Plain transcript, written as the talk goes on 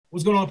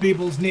What's going on,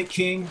 people? It's Nick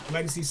King,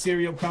 Legacy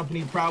Cereal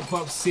Company, Proud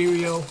Pup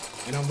Cereal,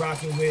 and I'm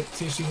rocking with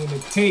Tissue and the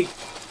Tape.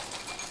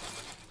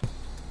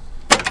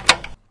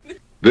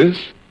 This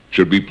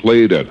should be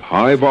played at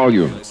high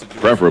volume,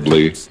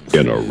 preferably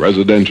in a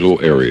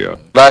residential area.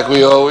 Like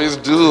we always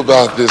do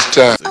about this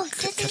time.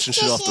 Catching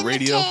shit off the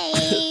radio.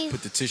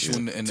 Put the tissue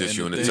in the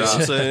tissue in the tape. tape. You know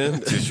what I'm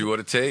saying? Tissue on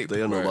the tape. They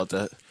don't know about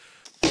that.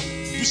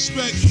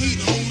 Respect heat,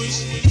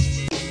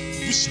 homies.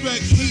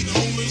 Respect heat,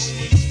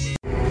 homies.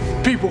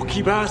 People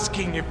keep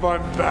asking if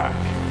I'm back,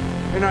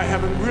 and I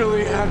haven't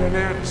really had an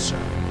answer.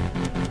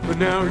 But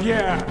now,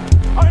 yeah,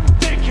 I'm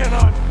thinking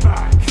I'm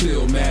back.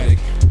 Philmatic,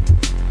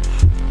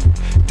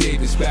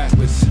 Davis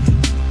backwards,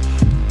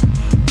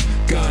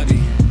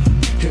 Gandhi,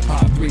 Hip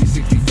Hop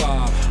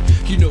 365.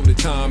 You know the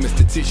time, it's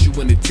the tissue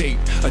and the tape.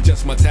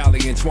 Adjust my tally,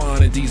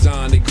 entwine and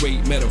design the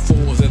great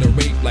metaphors that are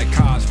rape like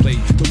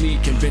cosplay. Don't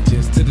need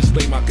conventions to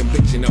display my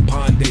conviction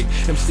upon day.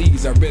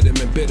 MCs, I read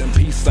them and bid them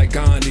peace like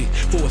Gandhi.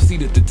 For a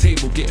seat at the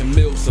table, getting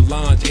meals,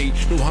 Solange ate.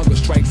 No hunger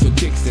strikes or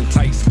kicks in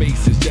tight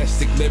spaces. Just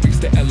sick lyrics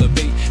to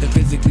elevate and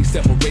physically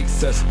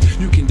separates us.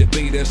 You can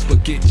debate us,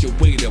 but get your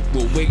weight up.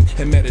 We'll wait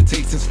and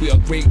meditate since we are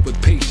great with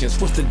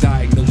patience. What's the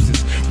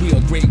diagnosis? We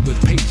are great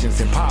with patience,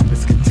 and pop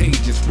is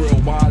contagious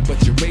worldwide,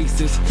 but you're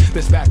racist.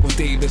 That's back when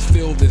Davis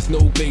filled, there's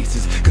no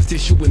basis. Cause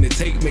tissue in the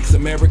tape makes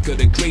America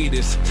the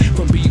greatest.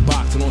 From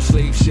beatboxing on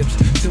slave ships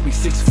till we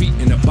 6 feet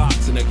in a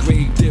box in a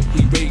grave dip.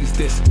 We raise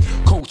this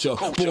culture,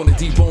 born to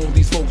debone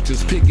these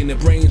vultures, picking the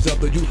brains of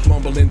the youth,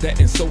 mumbling that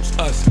insults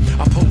us.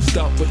 I post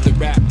up with the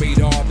rap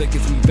radar that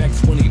gets me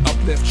vexed when he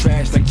uplift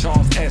trash like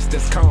Charles S.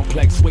 That's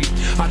complex. Wait,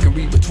 I can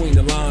read between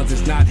the lines.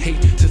 It's not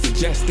hate to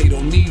suggest they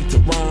don't need to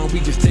rhyme. We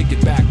just take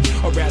it back,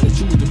 or rather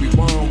choose to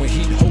rewind. When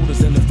heat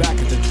holders in the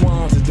back of the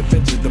twines, it's the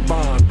benches, the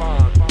bond.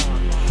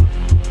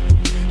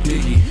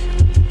 Diggy,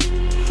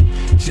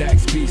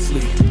 Jax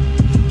Beasley,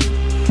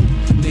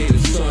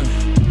 Native Son,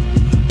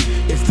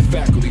 it's the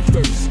faculty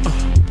first.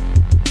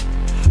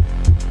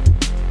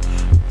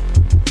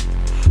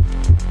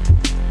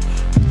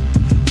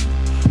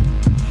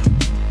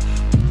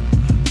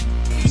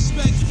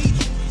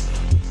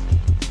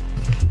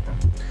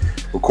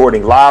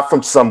 Recording live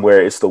from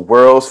somewhere, it's the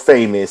world's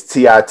famous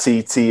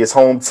TITT. It's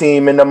home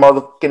team in the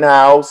motherfucking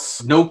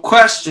house. No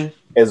question.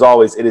 As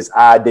always, it is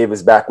I,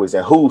 Davis Backwards,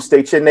 and who?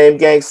 State your name,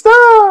 gangsta.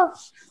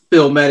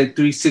 Philmatic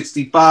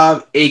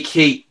 365,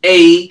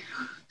 aka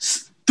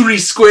 3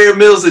 square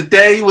meals a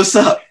day. What's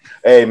up?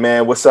 Hey,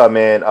 man, what's up,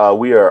 man?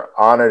 We are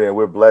honored and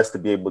we're blessed to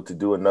be able to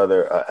do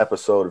another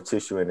episode of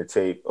Tissue and the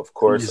Tape. Of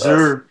course,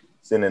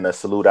 sending a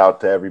salute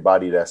out to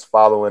everybody that's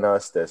following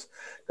us, that's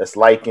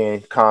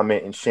liking,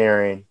 commenting,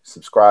 sharing,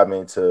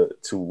 subscribing to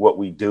what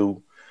we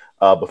do.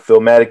 But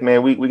Philmatic,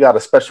 man, we got a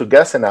special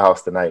guest in the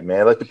house tonight,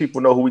 man. Let the people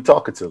know who we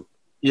talking to.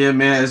 Yeah,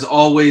 man, as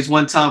always,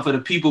 one time for the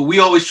people. We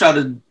always try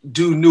to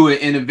do new and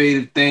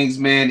innovative things,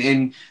 man,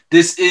 and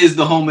this is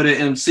the home of the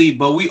MC,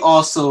 but we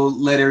also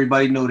let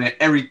everybody know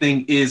that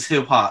everything is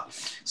hip-hop.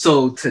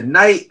 So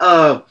tonight,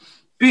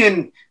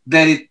 being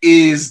that it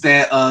is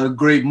that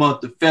great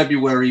month of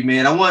February,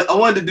 man, I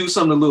wanted to do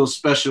something a little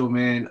special,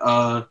 man.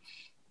 I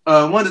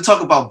wanted to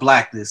talk about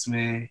blackness,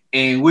 man,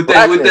 and what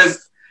that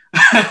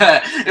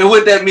and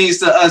what that means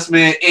to us,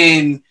 man,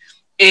 and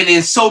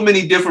in so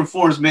many different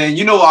forms, man.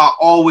 You know, I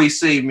always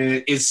say,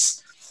 man,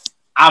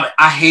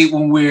 I hate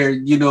when we're,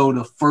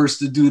 the first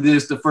to do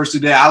this, the first to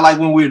do that. I like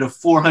when we're the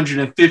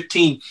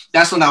 415.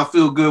 That's when I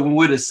feel good, when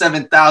we're the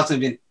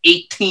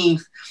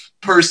 7,018th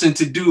person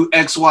to do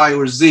X, Y,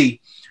 or Z.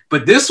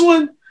 But this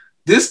one,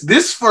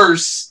 this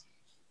first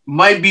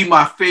might be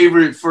my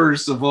favorite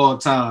first of all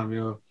time,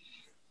 yo.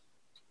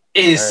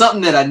 And it's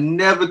something that I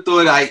never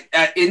thought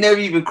it never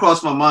even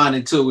crossed my mind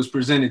until it was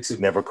presented to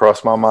me. Never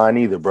crossed my mind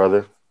either,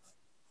 brother.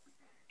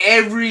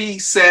 Every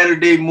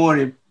Saturday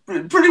morning,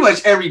 pretty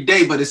much every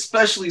day, but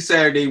especially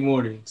Saturday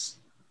mornings,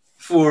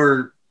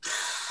 for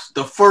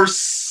the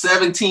first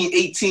 17,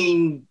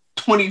 18,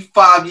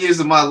 25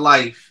 years of my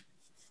life,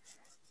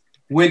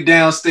 went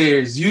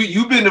downstairs.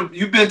 You've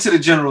been to the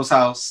General's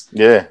house.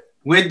 Yeah.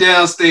 Went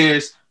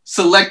downstairs,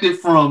 selected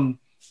from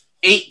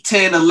 8,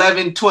 10,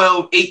 11,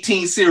 12,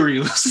 18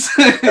 cereals.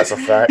 That's a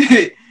fact.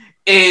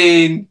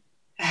 And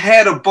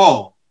had a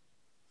ball.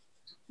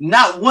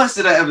 Not once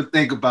did I ever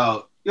think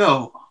about,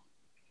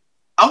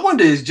 I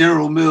wonder if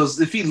General Mills,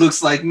 if he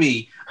looks like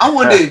me. I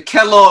wonder if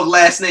Kellogg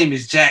last name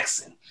is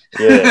Jackson.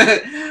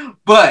 Yeah.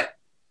 But,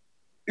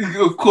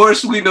 of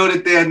course, we know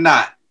that they're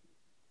not.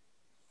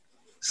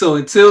 So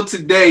until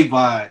today,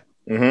 Vod,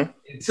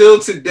 until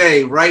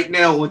today, right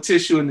now on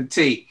Tissue and the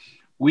Tape,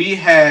 we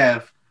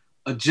have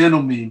a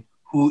gentleman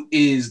who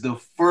is the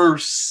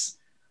first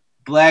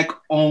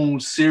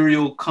Black-owned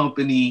cereal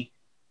company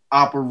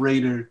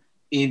operator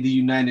in the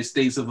United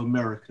States of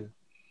America.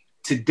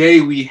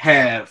 Today we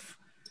have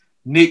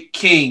Nick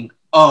King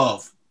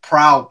of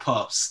Proud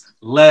Pups.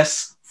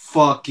 Let's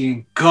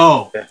fucking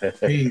go.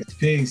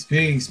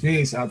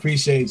 Peace. I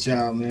appreciate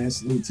y'all, man.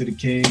 Salute to the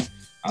King.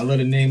 I love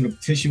the name of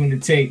Tissue and the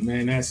Tape,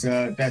 man.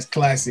 That's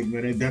classic,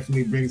 man. It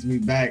definitely brings me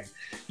back,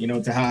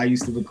 to how I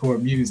used to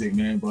record music,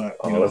 man. But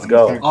let's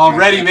go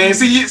already, man.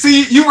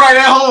 See, you right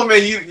at home,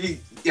 man.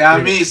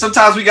 I mean,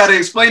 sometimes we gotta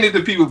explain it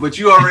to people, but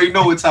you already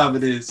know what time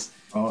it is.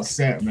 All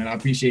set, man. I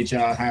appreciate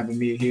y'all having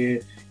me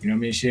here.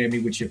 Sharing me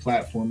with your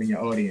platform and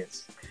your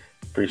audience.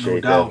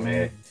 Appreciate that,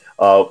 man.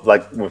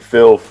 Like when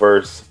Phil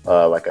first,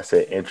 like I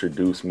said,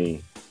 introduced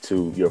me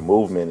to your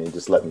movement and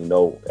just let me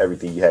know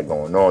everything you had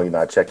going on.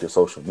 I checked your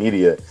social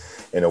media,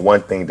 and the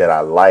one thing that I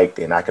liked,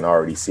 and I can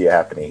already see it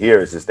happening here,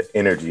 is just the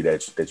energy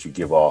that you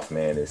give off,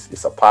 man.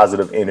 It's a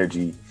positive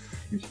energy.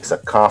 It's a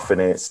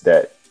confidence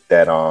that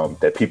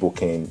people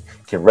can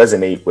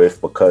resonate with,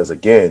 because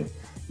again,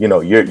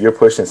 you're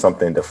pushing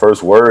something. The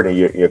first word in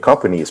your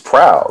company is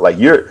proud. Like,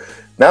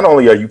 not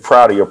only are you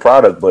proud of your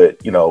product,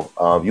 but you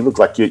look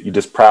like you're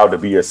just proud to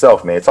be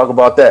yourself, man. Talk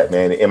about that,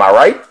 man. Am I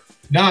right?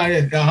 No,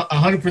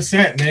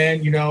 100%,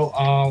 man.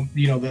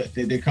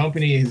 The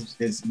company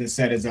has been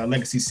set as a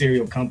legacy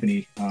cereal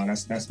company.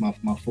 That's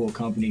my full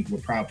company,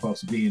 with Proud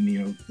Puffs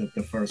being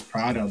the first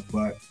product.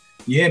 But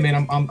yeah,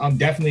 man, I'm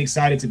definitely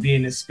excited to be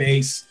in this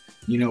space.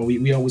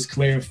 We always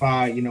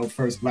clarify,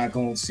 first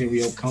Black-owned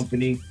cereal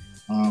company.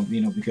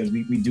 Because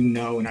we do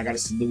know, and I got to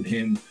salute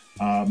him.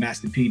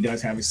 Master P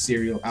does have a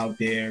cereal out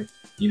there.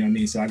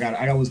 So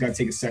I always got to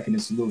take a second to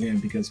salute him,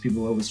 because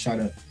people always try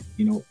to,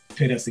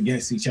 pit us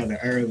against each other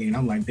early. And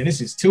I'm like, then it's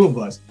just two of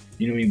us,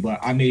 But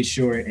I made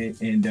sure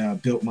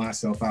and built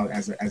myself out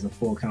as a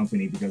full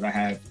company, because I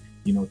have,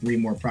 3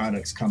 more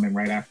products coming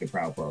right after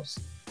Proud Puffs.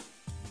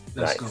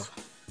 Let's go.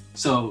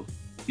 So,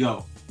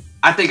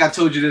 I think I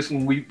told you this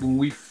when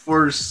we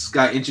first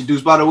got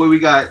introduced. By the way,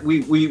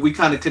 we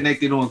kind of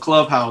connected on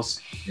Clubhouse,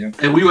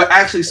 and we were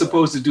actually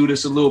supposed to do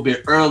this a little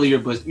bit earlier,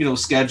 but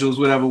schedules,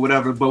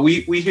 whatever. But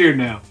we here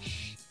now.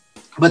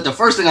 But the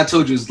first thing I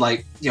told you is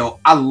like,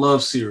 I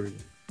love cereal.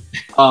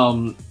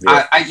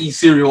 I eat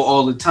cereal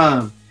all the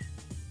time,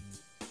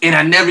 and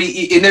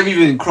it never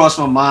even crossed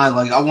my mind.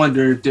 Like, I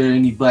wonder if there are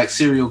any Black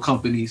cereal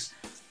companies.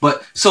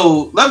 But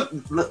so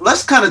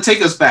let's kind of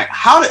take us back.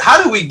 How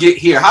did we get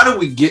here? How did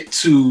we get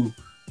to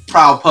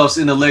Proud Puffs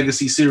in a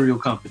legacy cereal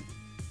company?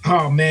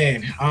 Oh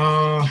man,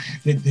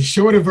 the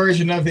shorter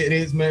version of it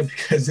is, man,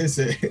 because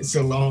it's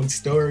a long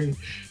story.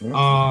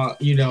 I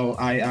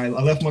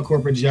left my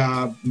corporate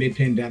job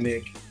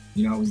mid-pandemic.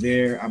 I was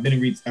there. I've been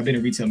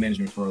in retail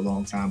management for a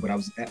long time, but I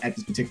was at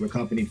this particular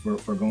company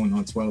for going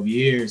on 12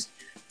 years.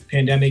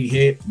 Pandemic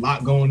hit, a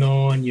lot going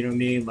on,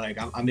 Like,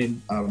 I'm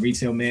in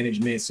retail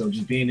management, so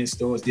just being in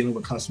stores, dealing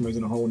with customers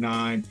and the whole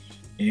nine,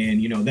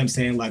 and them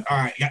saying like, all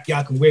right,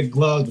 y'all can wear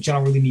gloves, but y'all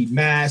don't really need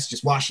masks,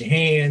 just wash your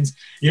hands.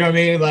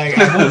 Like,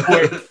 at one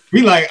point,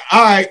 we like,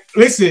 all right,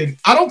 listen,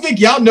 I don't think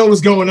y'all know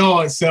what's going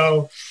on,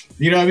 so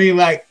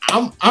like,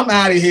 I'm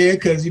out of here,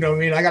 because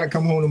I got to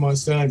come home to my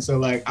son, so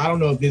like, I don't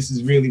know if this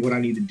is really what I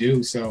need to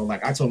do. So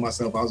like, I told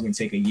myself I was going to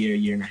take a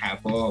year and a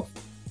half off.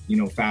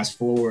 Fast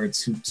forward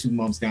 2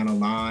 months down the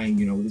line,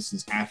 this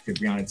is after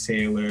Breonna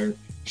Taylor,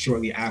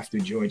 shortly after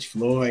George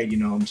Floyd.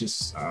 I'm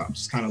just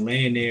kind of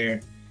laying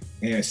there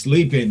and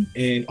sleeping,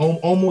 and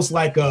almost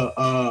like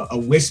a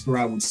whisper,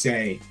 I would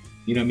say.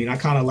 I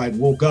kind of like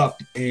woke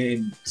up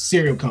in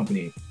cereal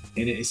company,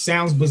 and it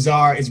sounds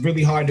bizarre. It's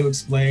really hard to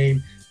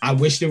explain. I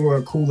wish there were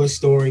a cooler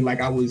story. Like,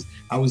 I was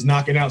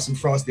knocking out some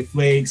Frosted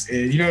Flakes,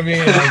 and I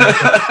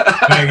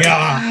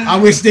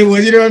wish there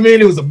was,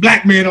 There was a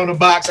black man on the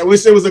box. I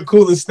wish there was a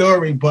cooler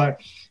story,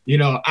 but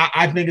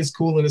I think it's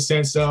cool in the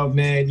sense of,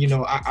 man,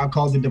 I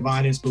called it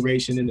divine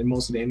inspiration in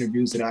most of the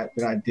interviews that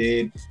I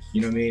did.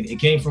 It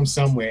came from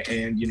somewhere,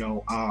 and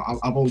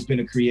I've always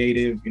been a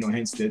creative.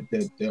 Hence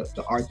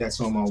the art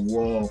that's on my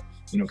wall.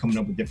 Coming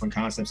up with different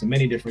concepts in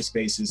many different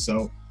spaces.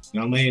 So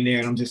I'm laying there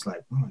and I'm just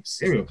like, oh,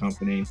 cereal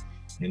company.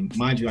 And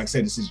mind you, like I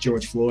said, this is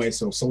George Floyd,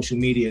 so social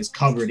media is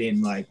covered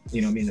in, like,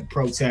 the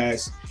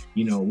protests.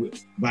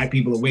 Black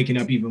people are waking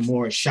up even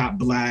more. Shop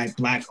Black,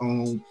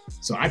 Black-owned.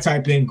 So I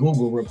type in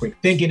Google real quick,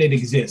 thinking it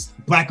exists.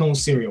 Black-owned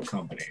cereal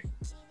company.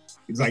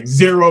 It's like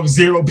 0 of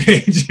 0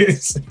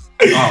 pages.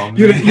 Oh, man.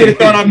 You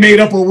thought I made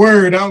up a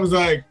word. I was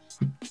like,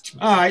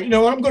 all right,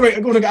 I'm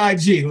going to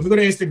IG. Let me go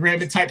to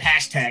Instagram and type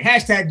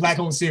hashtag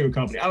Black-owned cereal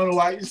company. I don't know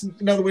why. It's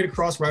another way to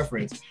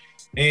cross-reference.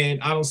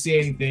 And I don't see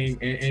anything.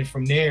 And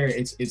from there,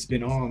 it's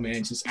been on,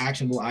 man. Just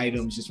actionable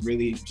items, just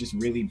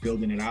really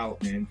building it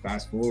out, man.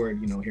 Fast forward,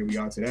 here we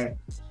are today.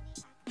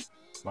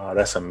 Wow,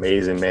 that's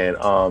amazing, man.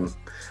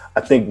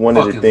 I think one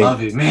of the things,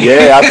 love it, man.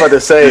 Yeah, I was about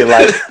to say,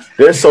 like,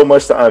 there's so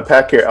much to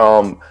unpack here.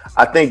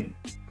 I think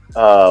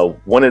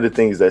one of the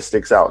things that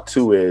sticks out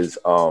too is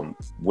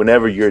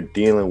whenever you're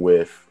dealing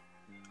with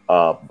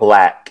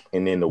Black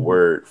and then the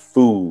word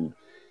food,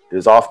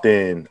 there's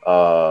often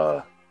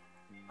a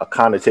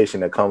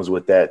connotation that comes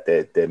with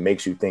that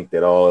makes you think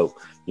that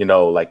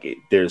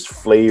there's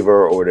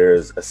flavor or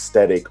there's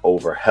aesthetic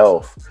over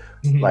health.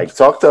 Mm-hmm. Like,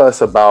 talk to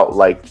us about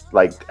like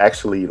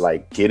actually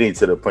like getting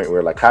to the point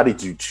where, like, how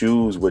did you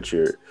choose what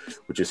your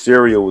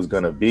cereal was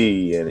gonna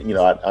be? And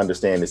I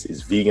understand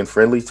it's vegan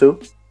friendly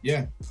too.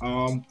 Yeah,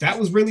 that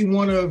was really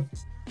one of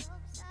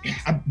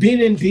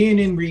being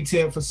in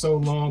retail for so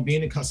long,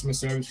 being in customer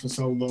service for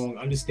so long,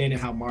 understanding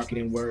how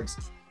marketing works,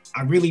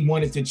 I really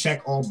wanted to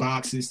check all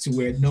boxes to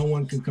where no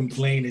one could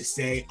complain and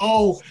say,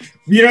 oh,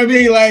 you know what I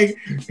mean? Like,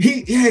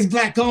 he has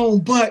black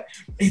owned, but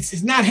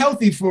it's not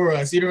healthy for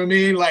us. You know what I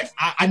mean? Like,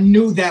 I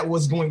knew that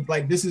was going,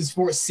 like, this is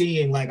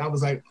foreseeing. Like, I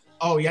was like,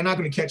 oh, you're not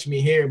going to catch me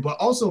here. But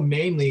also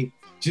mainly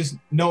just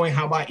knowing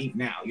how I eat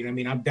now. You know what I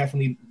mean? I've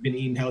definitely been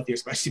eating healthier,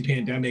 especially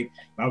pandemic.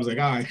 I was like,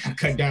 all right, I gotta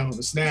cut down on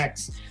the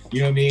snacks. You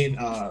know what I mean?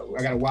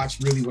 I got to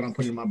watch really what I'm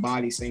putting in my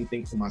body. Same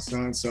thing for my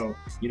son. So,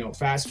 you know,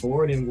 fast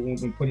forward and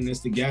when putting this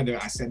together,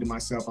 I said to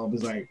myself, I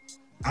was like,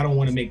 I don't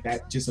want to make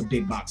that just a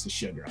big box of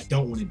sugar. I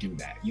don't want to do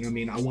that. You know what I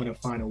mean? I want to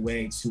find a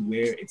way to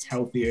where it's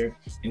healthier.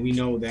 And we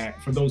know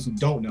that for those who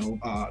don't know,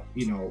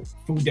 you know,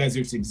 food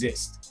deserts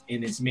exist,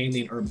 and it's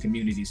mainly in urban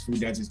communities.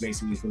 Food deserts,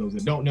 basically, for those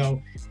that don't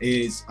know,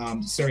 is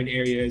certain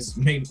areas,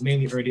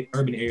 mainly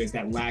urban areas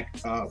that lack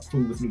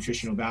food with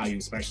nutritional value,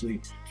 especially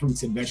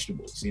fruits and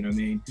vegetables. You know what I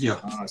mean?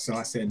 Yeah. So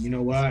I said, you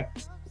know what?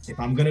 If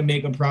I'm going to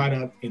make a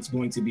product, it's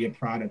going to be a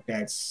product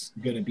that's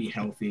going to be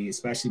healthy,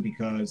 especially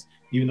because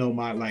even though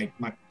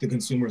the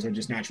consumers are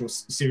just natural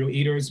cereal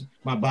eaters,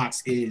 my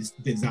box is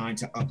designed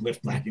to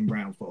uplift Black and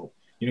brown folk.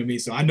 You know what I mean?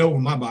 So I know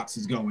where my box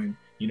is going,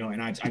 you know,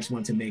 and I just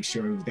wanted to make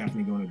sure it was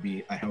definitely going to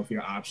be a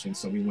healthier option.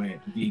 So we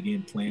went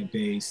vegan,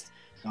 plant-based,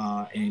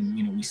 and,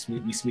 you know, we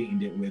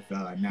sweetened it with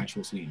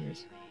natural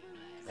sweeteners.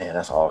 Man,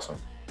 that's awesome.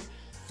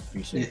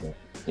 Appreciate that.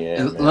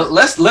 Yeah.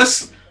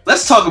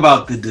 Let's talk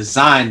about the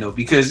design though,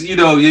 because you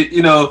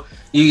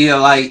get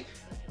like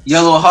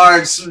yellow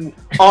hearts,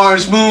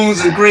 orange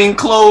moons, and green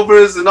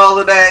clovers, and all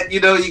of that.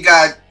 You know, you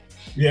got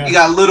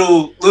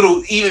little.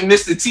 Even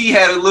Mr. T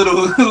had a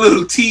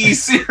little T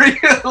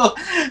cereal.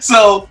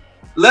 So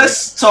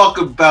let's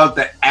talk about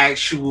the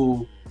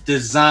actual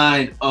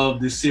design of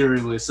the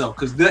cereal itself,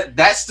 because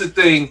that's the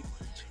thing.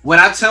 When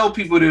I tell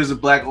people there's a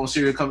Black-owned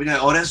cereal company, they're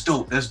like, oh, that's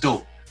dope. That's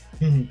dope.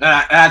 Mm-hmm. And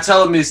I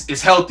tell them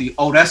it's healthy.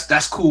 Oh,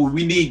 that's cool.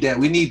 We need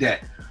that.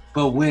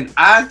 But when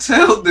I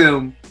tell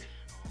them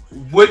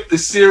what the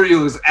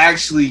cereal is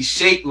actually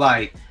shaped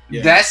like,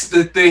 that's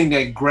the thing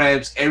that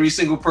grabs every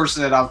single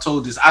person that I've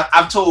told this.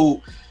 I've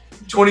told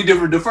 20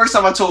 different. The first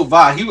time I told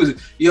Vi, he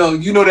was,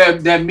 you know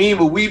that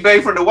meme of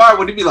Weebay from The Wire,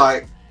 would he be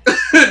like,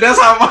 that's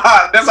how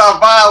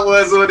Vi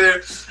was over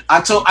there.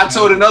 I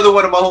told another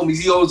one of my homies,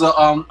 he owns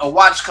a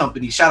watch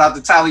company. Shout out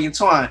to Tally and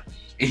Twine,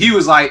 and he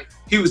was like,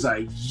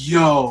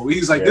 yo,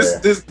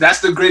 this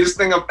that's the greatest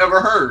thing I've ever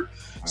heard.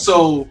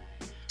 So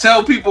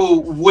tell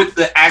people what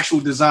the actual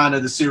design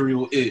of the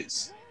cereal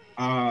is.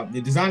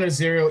 The design of the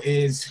cereal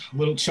is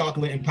Little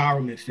Chocolate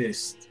Empowerment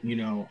Fist. You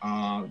know,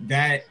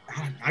 that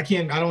I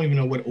don't even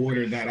know what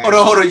order that.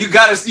 Hold on. You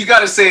gotta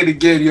say it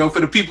again, for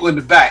the people in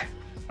the back.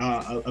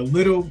 A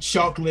Little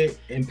Chocolate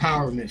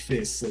Empowerment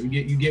Fist. So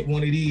you get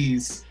one of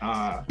these,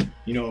 a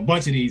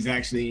bunch of these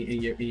actually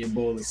in your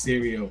bowl of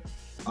cereal.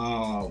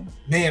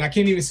 Man, I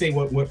can't even say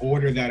what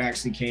order that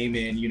actually came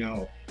in.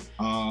 It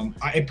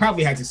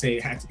probably had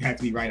to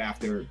be right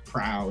after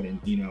Proud, and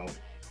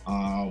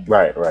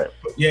right. But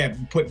yeah,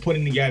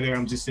 putting together,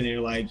 I'm just sitting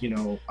there like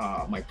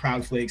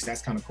Proud Flakes.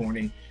 That's kind of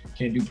corny.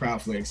 Can't do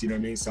Proud Flakes, you know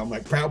what I mean? So I'm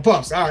like, Proud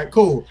Puffs. All right,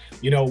 cool.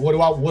 What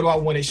do I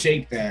want it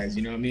shaped as?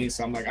 You know what I mean?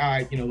 So I'm like, all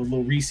right, the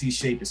little Reese's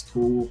shape is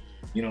cool.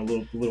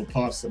 Little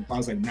puffs. I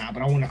was like, nah,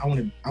 but I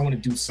want to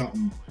do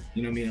something.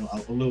 You know what I mean?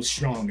 A little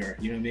stronger.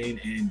 You know what I mean?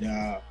 And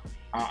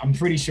I'm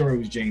pretty sure it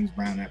was James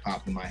Brown that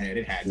popped in my head.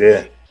 It had to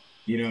be.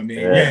 You know what I mean?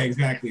 Yeah,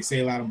 exactly. Say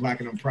a lot, I'm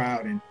Black and I'm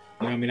proud. And you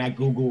know what I mean? I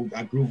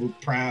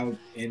Googled Proud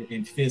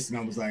and Fist, and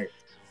I was like,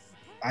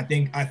 I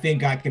think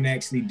I can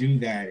actually do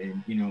that.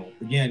 And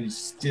again,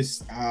 it's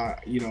just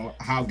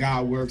how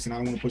God works, and I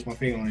don't want to push my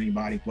finger on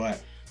anybody,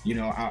 but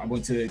I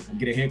went to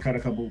get a haircut a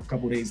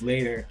couple days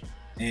later,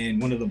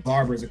 and one of the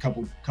barbers a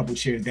couple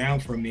chairs down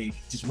from me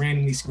just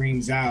randomly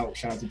screams out,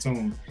 shout out to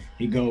Tone,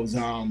 he goes,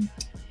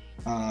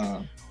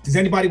 does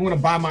anybody want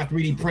to buy my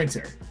 3D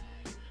printer?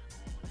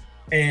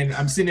 And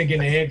I'm sitting there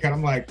getting a haircut.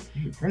 I'm like,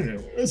 printer?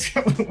 What is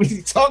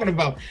he talking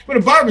about? We're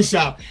in a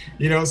barbershop,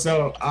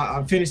 So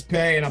I finished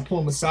paying, and I pull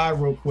him aside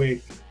real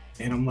quick,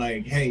 and I'm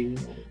like, hey,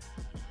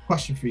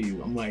 question for you.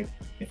 I'm like,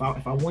 if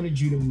I wanted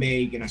you to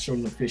make, and I showed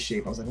him the fish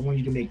shape. I was like, I want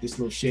you to make this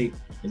little shape.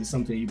 Is it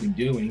something you can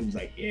do? And he was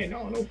like, yeah,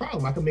 no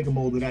problem. I can make a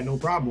mold of that, no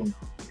problem.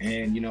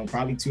 And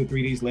probably 2 or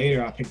 3 days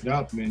later, I picked it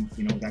up, and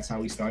that's how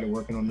we started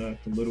working on the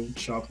Little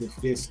Chocolate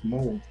Fist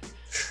mold.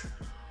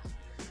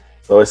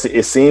 So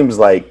it seems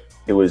like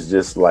it was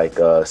just like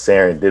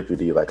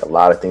serendipity, like a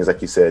lot of things,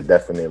 like you said,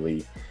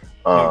 definitely,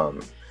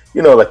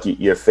 like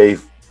your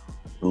faith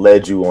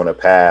led you on a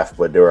path,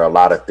 but there were a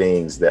lot of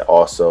things that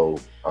also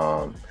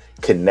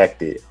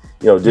connected,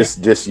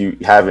 just you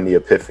having the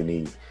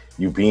epiphany,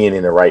 you being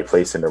in the right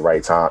place in the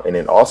right time. And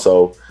then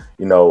also,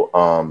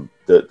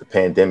 the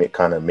pandemic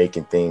kind of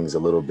making things a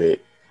little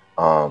bit,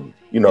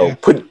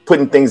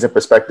 putting things in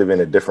perspective in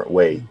a different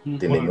way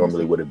than they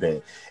normally would have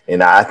been.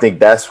 And I think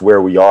that's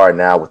where we are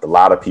now, with a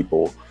lot of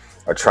people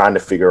are trying to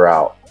figure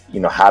out,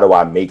 how do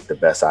I make the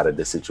best out of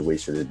this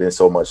situation? There's been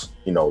so much,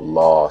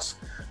 loss,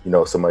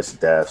 so much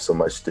death, so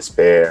much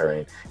despair,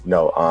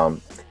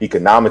 and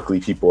economically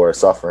people are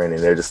suffering,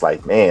 and they're just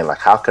like, man, like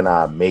how can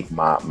I make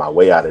my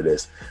way out of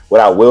this?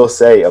 What I will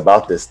say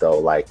about this though,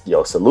 like,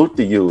 salute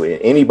to you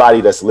and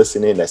anybody that's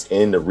listening that's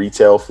in the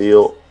retail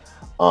field.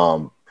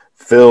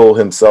 Phil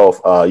himself,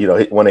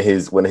 one of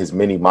his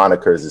many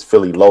monikers is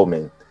Philly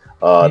Loman,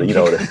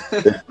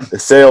 the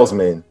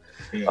salesman.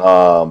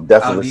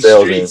 Definitely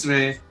salesman.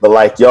 Streets, but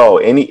like,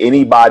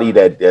 anybody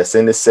that's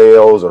in the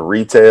sales or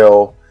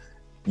retail,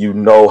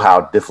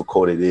 how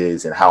difficult it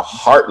is and how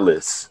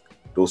heartless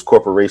those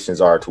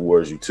corporations are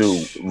towards you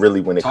too.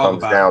 Really, when it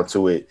comes down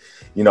to it,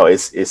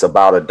 it's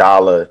about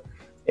 $1,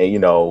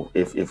 and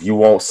if you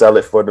won't sell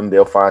it for them,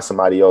 they'll find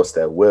somebody else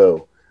that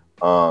will.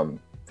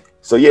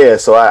 So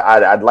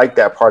I'd like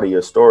that part of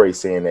your story,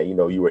 saying that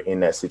you were in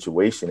that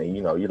situation, and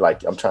you're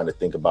like, I'm trying to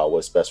think about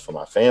what's best for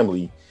my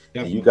family.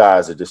 Definitely. And you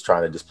guys are just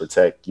trying to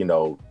protect,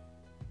 your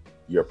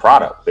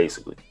product,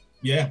 basically.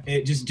 Yeah,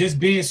 it just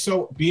being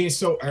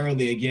so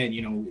early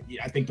again.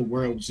 I think the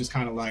world was just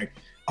kind of like,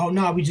 oh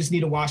no, we just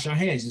need to wash our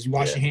hands. Just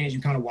wash your hands, you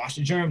kind of wash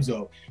the germs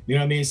off. You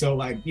know what I mean? So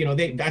like,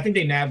 I think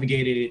they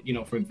navigated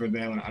it, for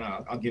them, and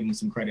I'll give them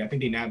some credit. I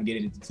think they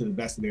navigated it to the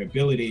best of their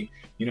ability.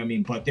 You know what I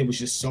mean? But there was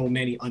just so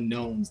many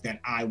unknowns that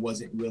I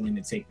wasn't willing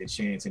to take the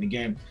chance. And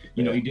again,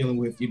 you're dealing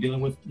with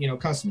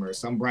customers,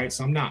 some bright,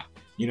 some not.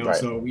 Right.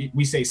 So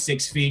we say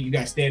 6 feet, you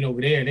guys stand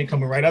over there, and they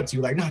coming right up to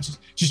you like, no,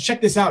 just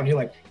check this out. And you're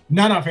like,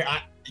 no,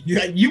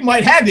 you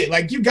might have it.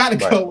 Like, you gotta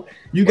go,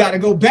 gotta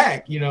go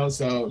back.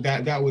 So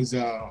that was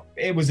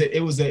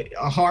it was a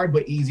hard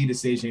but easy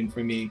decision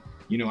for me.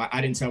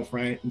 I didn't tell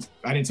friends,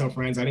 I didn't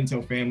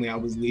tell family I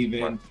was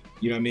leaving. Right.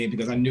 You know what I mean?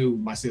 Because I knew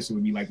my sister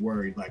would be like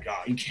worried, like,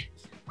 oh, you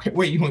can't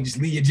wait, you want to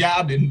just leave your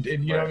job and you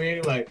know what I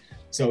mean? Like,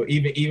 so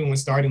even when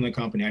starting the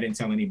company, I didn't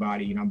tell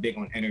anybody. I'm big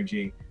on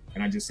energy.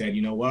 And I just said,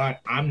 you know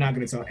what? I'm not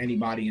going to tell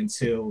anybody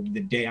until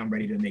the day I'm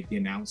ready to make the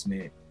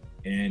announcement.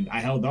 And I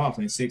held off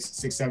in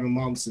 6-7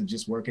 months of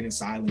just working in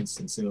silence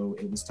until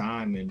it was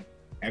time. And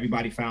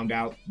everybody found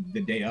out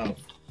the day of.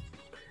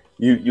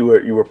 You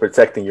were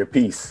protecting your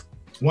peace.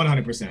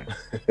 100%.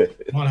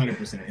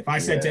 100%. If I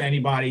said to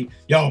anybody,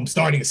 yo, I'm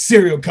starting a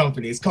cereal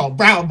company, it's called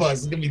Brown Buzz,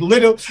 it's going to be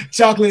Little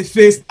Chocolate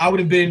Fist, I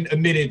would have been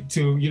admitted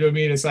to,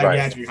 a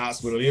psychiatric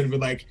hospital. They would have been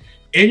like,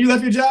 and you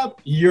left your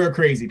job? You're a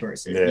crazy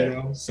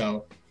person,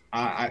 So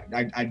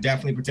I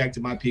definitely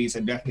protected my peace. I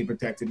definitely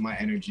protected my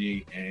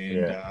energy,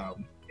 and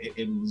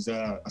it was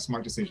a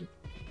smart decision.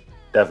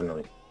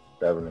 Definitely.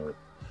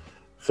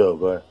 Phil,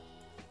 go ahead.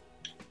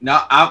 No,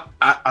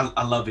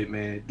 I love it,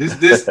 man. This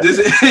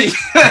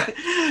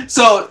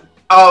so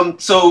all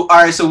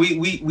right. So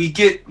we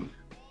get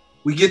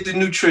the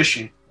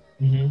nutrition.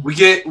 Mm-hmm. We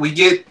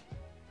get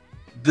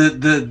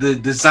the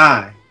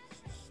design.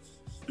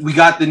 We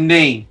got the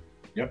name.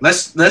 Yep.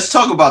 Let's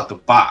talk about the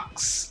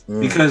box,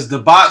 because the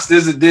box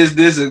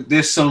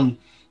there's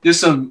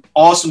some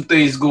awesome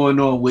things going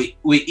on with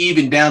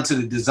even down to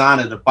the design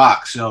of the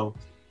box. So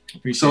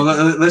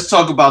let's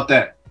talk about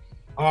that.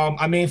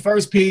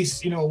 First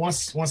piece,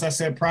 once I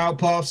said Proud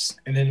Puffs,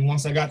 and then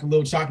once I got the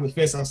Little Chocolate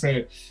Fist, I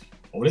said,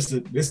 oh, this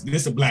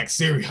is a black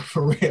cereal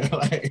for real.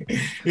 Like,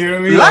 you know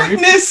what I mean?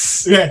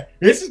 Blackness. Like,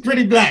 this is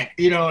pretty black,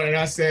 and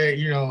I said,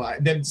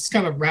 then just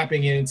kind of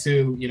wrapping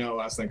into, I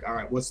was like, all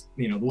right, what's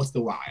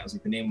the why? I was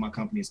like, the name of my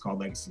company is called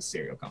Legacy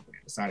Cereal Company.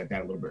 I decided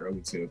that a little bit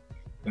early too.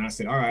 And I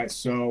said, all right,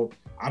 so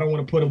I don't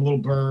want to put a little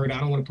bird. I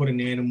don't want to put an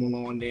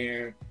animal on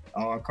there,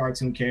 a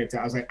cartoon character.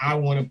 I was like, I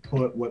want to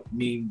put what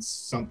means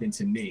something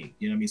to me.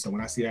 You know what I mean? So when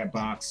I see that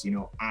box,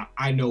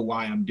 I know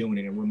why I'm doing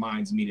it. It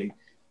reminds me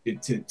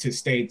to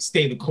stay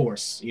the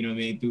course, you know what I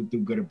mean, through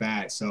good or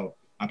bad. So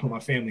I put my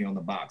family on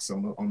the box.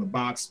 So on the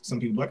box, some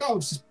people are like, oh,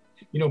 it's just,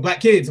 black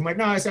kids. I'm like,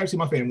 no, it's actually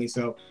my family.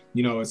 So,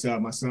 it's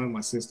my son,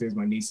 my sisters,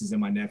 my nieces,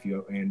 and my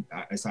nephew. And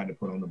I decided to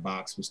put on the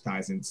box, which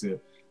ties into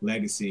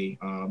Legacy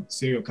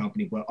Cereal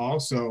Company, but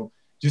also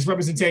just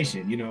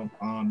representation.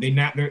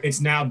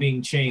 It's now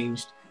being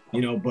changed,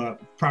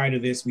 but prior to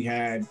this, we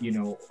had,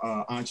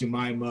 Aunt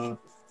Jemima,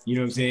 you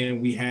know what I'm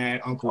saying? We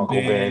had Uncle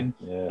Ben.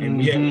 Yeah.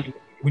 And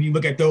when you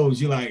look at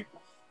those, you're like,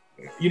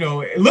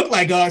 it looked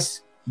like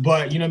us,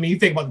 but you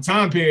think about the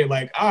time period,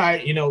 like, all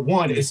right,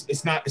 one,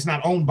 it's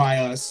not owned by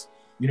us,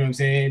 you know what I'm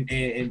saying?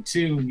 And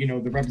two,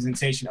 the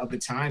representation of the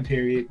time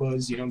period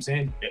was, you know what I'm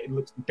saying? It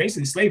was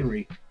basically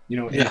slavery, in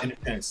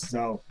a sense.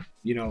 So,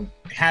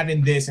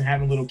 having this and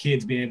having little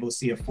kids being able to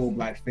see a full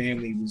black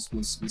family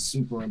was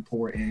super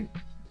important.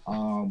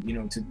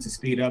 To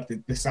speed up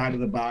the side of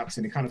the box,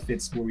 and it kind of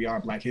fits where we are,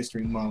 Black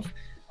History Month.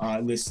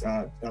 Lists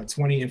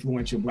 20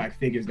 influential black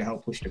figures to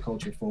help push the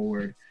culture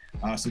forward.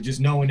 So just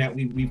knowing that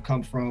we've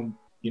come from,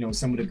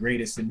 some of the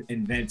greatest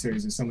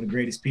inventors and some of the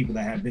greatest people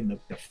that have been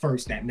the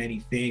first at many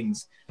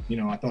things,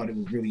 I thought it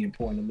was really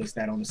important to list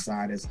that on the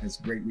side as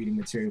great reading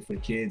material for the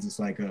kids. It's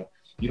like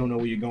you don't know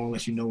where you're going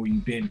unless you know where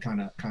you've been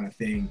kind of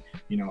thing.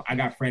 I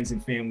got friends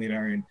and family that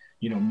are in,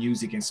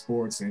 music and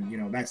sports,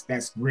 and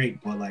that's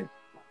great, but like,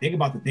 think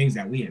about the things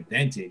that we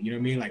invented, you know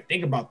what I mean? Like,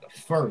 think about the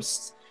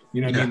first,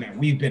 you know what I mean, that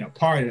we've been a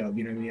part of,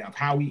 you know what I mean, of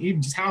how we,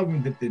 even just how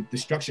the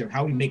structure of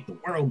how we make the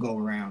world go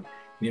around,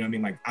 you know what I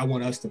mean, like I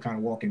want us to kind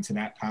of walk into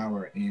that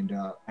power. And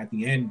at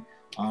the end,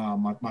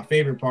 my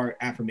favorite part,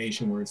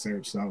 affirmation word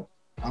search. So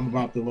I'm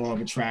about the law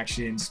of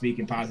attraction,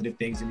 speaking positive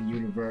things in the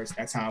universe.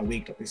 That's how I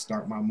wake up and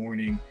start my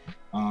morning.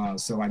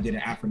 So I did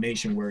an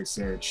affirmation word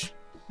search,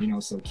 you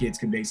know, so kids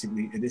can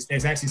basically, this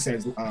actually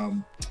says,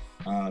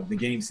 the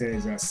game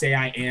says, say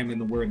I am in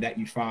the word that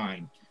you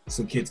find.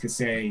 So kids could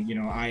say, you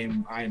know, I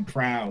am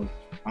proud,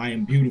 I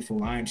am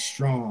beautiful, I am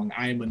strong,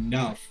 I am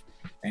enough.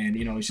 And,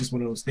 you know, it's just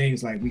one of those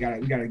things, like we gotta,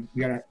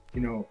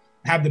 you know,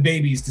 have the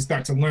babies to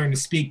start to learn to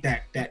speak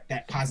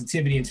that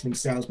positivity into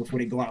themselves before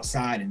they go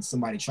outside and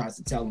somebody tries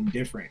to tell them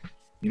different.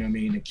 You know what I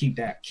mean? To keep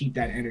that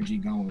energy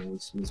going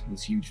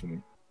was huge for me.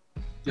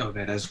 Yo,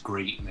 man, that's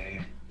great,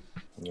 man.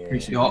 Yeah.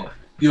 Appreciate it.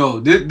 Yo,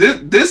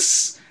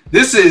 this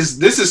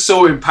is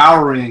so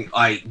empowering.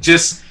 Like,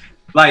 just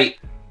like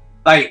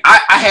I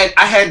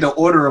had to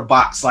order a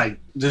box, like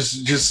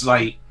just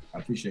like. I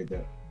appreciate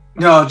that.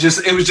 No,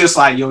 it was just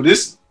like, yo,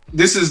 this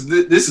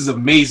is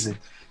amazing.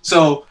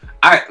 So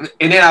I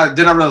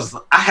realized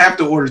I have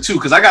to order two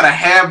because I gotta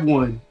have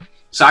one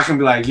so I can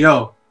be like,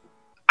 yo,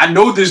 I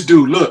know this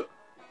dude. Look,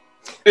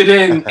 and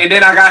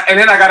then I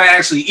gotta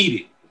actually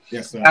eat it.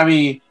 Yes, sir. I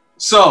mean,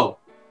 so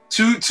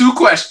two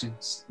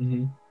questions.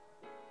 Mm-hmm.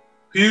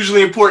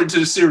 Hugely important to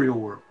the cereal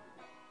world.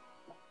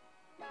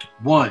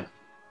 One,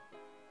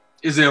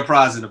 is there a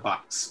prize in the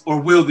box,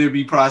 or will there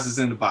be prizes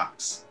in the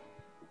box?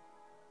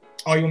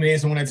 Oh, you want me to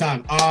answer one at a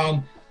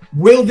time?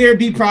 Will there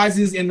be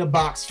prizes in the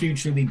box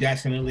futurely?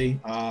 Definitely.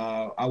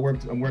 I'm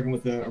working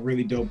with a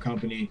really dope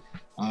company.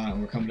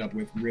 We're coming up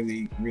with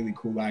really, really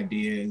cool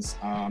ideas.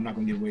 I'm not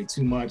going to give away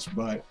too much,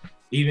 but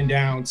even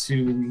down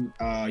to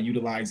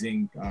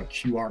utilizing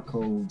QR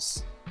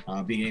codes,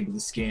 being able to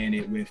scan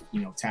it with,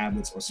 you know,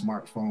 tablets or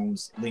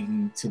smartphones,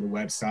 linking to the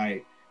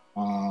website,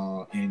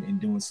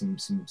 and doing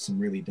some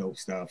really dope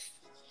stuff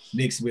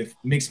mixed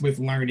with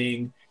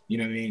learning. You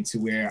know what I mean? To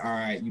where, all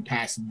right, you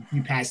pass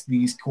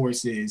these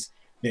courses,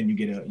 then you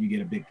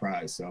get a big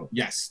prize. So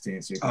yes, to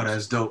answer your question. Oh,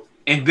 that's dope.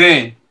 And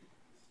then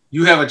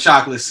you have a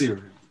chocolate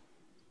cereal.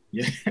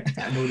 Yeah,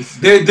 I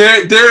noticed.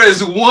 There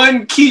is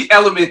one key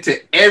element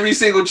to every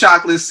single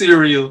chocolate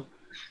cereal.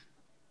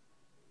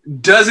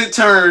 Does it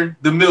turn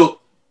the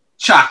milk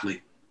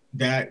chocolate?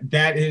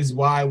 That is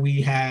why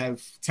we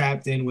have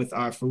tapped in with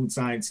our food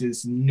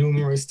scientists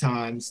numerous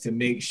times to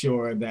make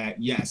sure that,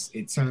 yes,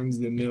 it turns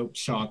the milk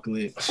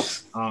chocolate.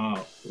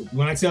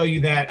 When I tell you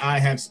that I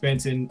have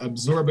spent an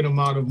absorbent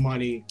amount of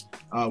money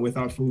with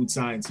our food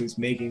scientists,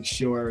 making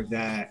sure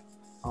that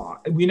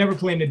we never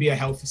claim to be a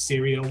healthy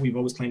cereal. We've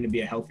always claimed to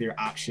be a healthier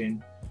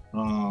option.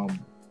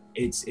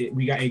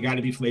 It got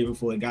to be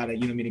flavorful. It got to, you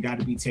know what I mean? It got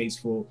to be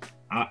tasteful.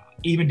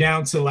 Even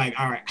down to like,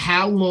 all right,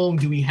 how long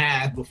do we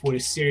have before the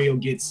cereal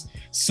gets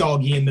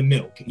soggy in the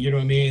milk? You know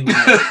what I mean?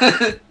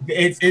 Like,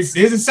 there's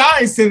a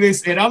science to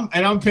this, and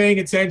I'm paying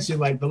attention.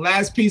 Like the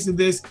last piece of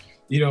this,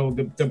 you know,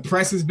 the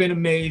press has been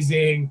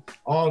amazing,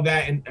 all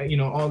that, and you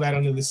know, all that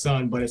under the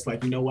sun. But it's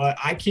like, you know what?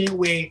 I can't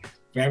wait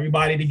for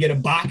everybody to get a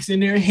box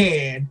in their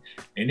hand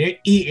and they're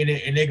eating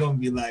it, and they're gonna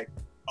be like,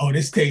 oh,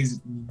 this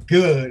tastes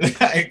good.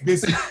 Like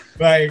this,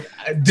 like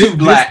too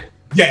black.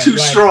 Yeah, too like,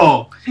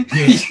 strong.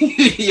 Yeah.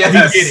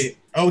 Yes.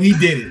 Oh, he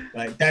did it.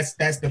 Like that's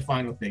the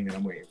final thing that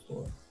I'm waiting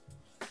for.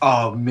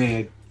 Oh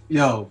man,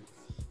 yo,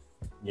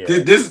 Yeah.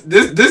 this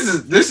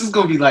is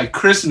gonna be like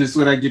Christmas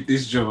when I get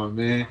this joint,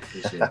 man.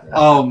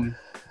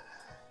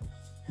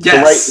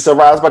 Yes. So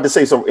I was about to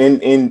say, so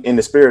in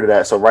the spirit of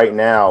that, so right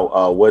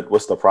now,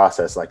 what's the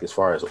process like as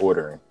far as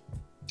ordering?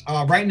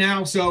 Right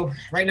now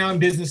in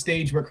business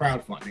stage, we're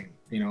crowdfunding.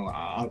 You know,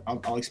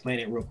 I'll explain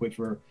it real quick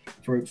for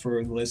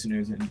the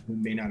listeners and who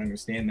may not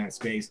understand that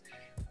space.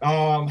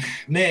 I'll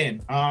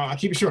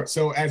keep it short.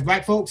 So as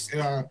Black folks,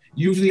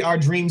 usually our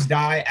dreams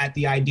die at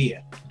the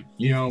idea.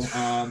 You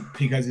know,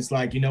 because it's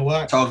like, you know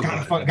what,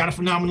 got a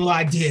phenomenal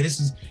idea. This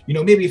is, you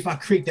know, maybe if I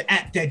create the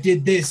app that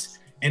did this,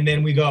 and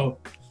then we go,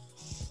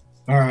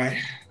 all right,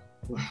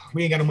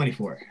 we ain't got no money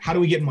for it. How do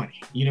we get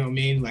money? You know what I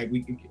mean? Like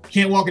we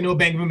can't walk into a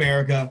Bank of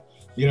America.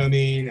 You know what I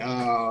mean?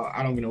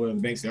 I don't even know what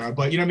the banks there are,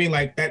 but you know what I mean?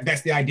 Like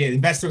that's the idea.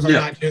 Investors are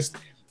not just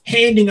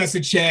handing us a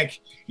check.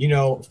 You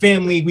know,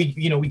 family,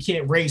 we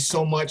can't raise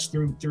so much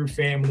through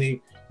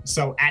family.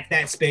 So at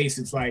that space,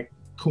 it's like,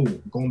 cool,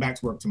 going back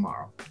to work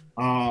tomorrow.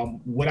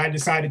 What I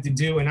decided to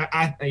do, and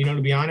I you know,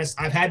 to be honest,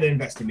 I've had the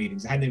investor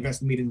meetings. I had the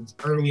investor meetings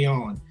early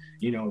on.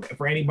 You know,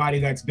 for anybody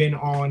that's been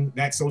on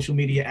that social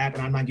media app,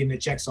 and I'm not getting a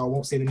check, so I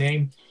won't say the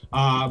name.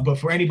 But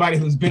for anybody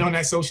who's been on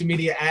that social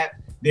media app,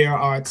 there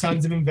are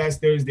tons of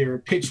investors. There are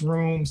pitch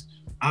rooms.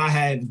 I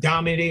have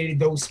dominated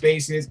those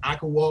spaces. I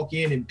could walk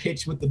in and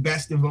pitch with the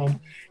best of them.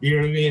 You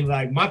know what I mean?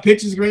 Like my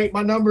pitch is great.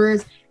 My number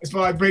is, as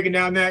far as breaking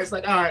down that, it's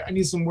like, all right, I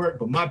need some work,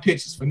 but my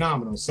pitch is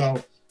phenomenal.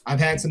 So I've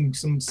had some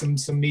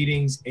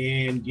meetings,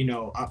 and you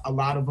know, a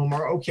lot of them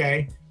are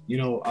okay. You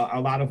know, a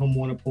lot of them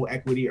want to pull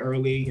equity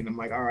early, and I'm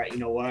like, all right, you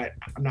know what?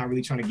 I'm not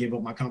really trying to give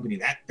up my company.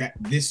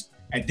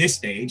 at this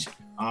stage.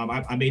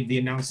 I made the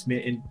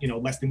announcement in,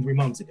 less than 3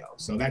 months ago.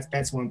 So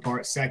that's one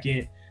part.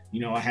 Second,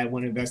 I had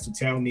one investor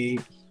tell me,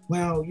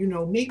 well,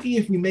 maybe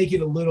if we make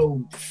it a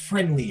little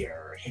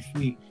friendlier, if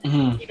we,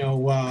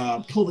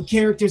 pull the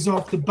characters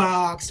off the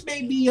box,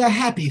 maybe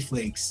Happy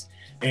Flakes.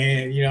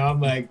 And,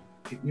 I'm like,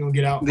 you don't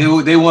get out. They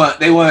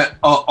want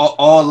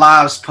all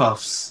lives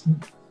puffs.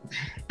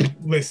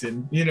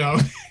 Listen, it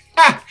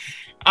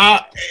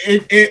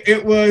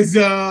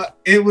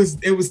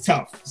was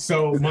tough.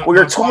 So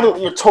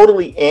you're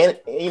totally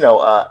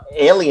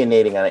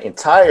alienating an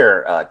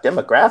entire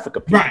demographic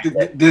of people.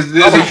 Right. There's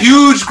a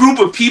huge group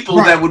of people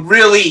that would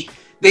really.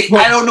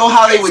 I don't know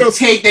how they would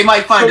take. They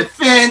might find a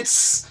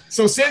fence.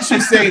 So since you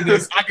say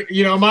this, I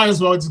might as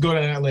well just go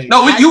to LA.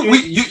 No,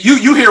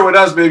 you here with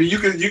us, baby. You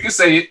can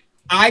say it.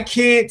 I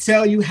can't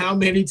tell you how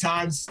many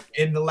times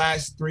in the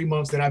last 3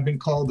 months that I've been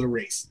called a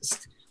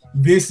racist.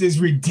 This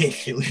is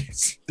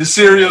ridiculous. The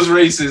cereal's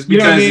racist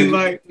because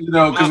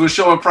because we're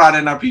showing pride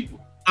in our people.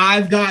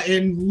 I've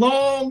gotten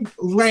long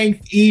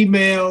length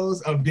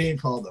emails of being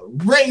called a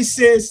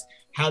racist,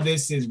 how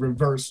this is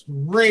reverse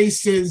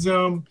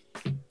racism,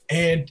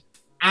 and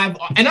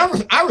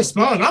I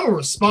respond. I'm a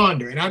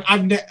responder, and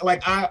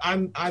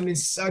I'm in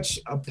such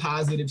a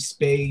positive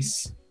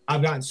space.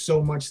 I've gotten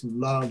so much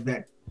love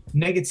that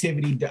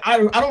negativity. I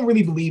don't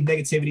really believe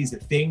negativity is a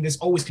thing. There's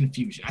always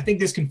confusion. I think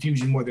there's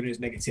confusion more than there's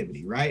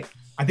negativity, right?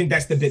 I think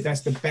that's the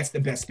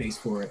best space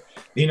for it.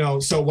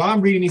 So while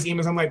I'm reading these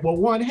emails, I'm like, well,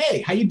 one,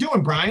 hey, how you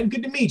doing, Brian?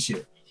 Good to meet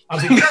you. I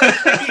was like,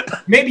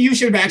 maybe you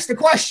should have asked the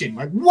question,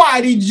 like, why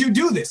did you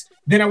do this?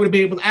 Then I would have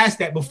been able to ask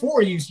that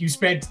before you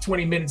spent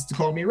 20 minutes to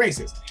call me a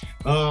racist.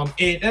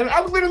 And I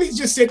would literally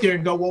just sit there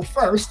and go, well,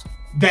 first,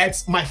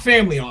 that's my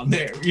family on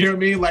there. You know what I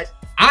mean? Like,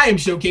 I am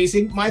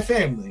showcasing my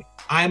family.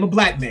 I am a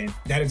black man.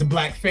 That is a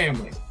black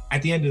family.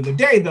 At the end of the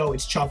day, though,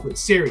 it's chocolate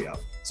cereal.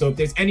 So if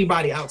there's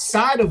anybody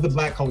outside of the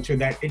black culture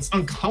that it's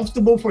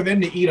uncomfortable for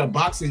them to eat a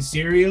box of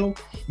cereal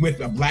with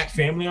a black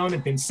family on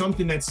it, then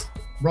something that's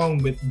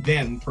wrong with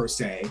them per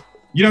se.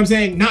 You know what I'm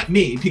saying? Not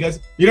me,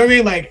 because you know what I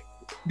mean? Like,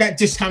 that's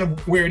just kind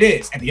of where it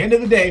is. At the end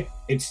of the day,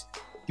 it's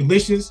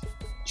delicious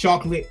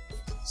chocolate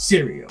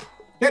cereal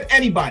that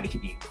anybody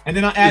can eat. And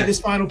then I'll add this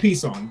final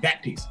piece on,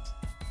 that piece.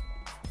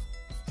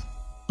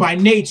 By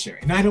nature,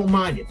 and I don't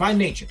mind it, by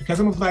nature, because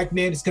I'm a black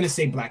man, it's gonna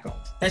say black owned.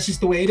 That's just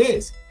the way it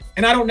is.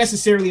 And I don't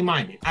necessarily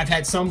mind it. I've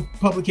had some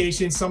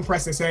publications, some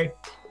press that say,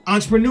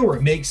 entrepreneur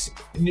makes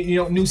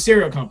new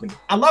cereal company.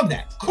 I love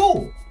that,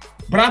 cool.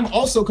 But I'm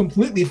also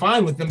completely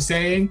fine with them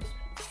saying,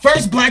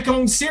 first black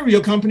owned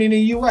cereal company in the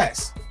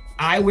US.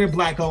 I wear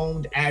black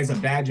owned as a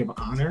badge of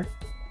honor.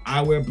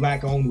 I wear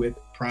black owned with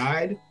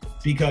pride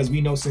because we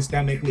know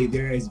systemically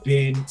there has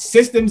been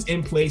systems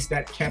in place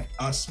that kept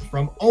us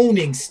from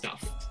owning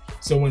stuff.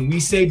 So when we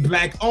say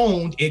black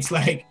owned, it's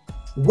like,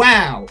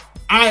 wow,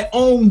 I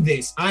own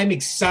this. I'm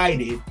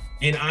excited,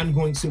 and I'm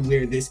going to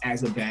wear this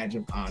as a badge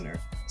of honor.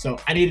 So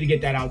I needed to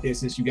get that out there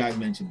since you guys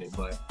mentioned it.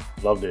 But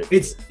loved it.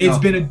 It's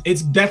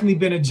definitely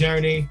been a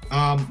journey.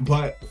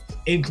 But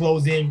in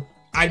closing,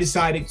 I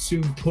decided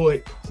to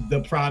put the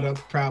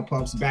product Proud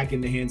Puffs back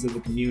in the hands of the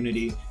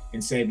community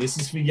and say, this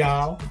is for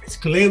y'all. It's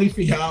clearly for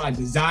y'all. I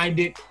designed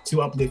it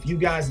to uplift you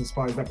guys as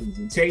far as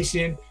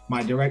representation.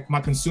 My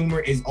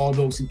consumer is all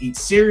those who eat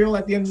cereal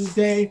at the end of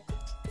the day.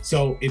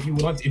 So if you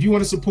want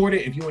to support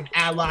it, if you're an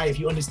ally, if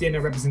you understand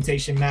that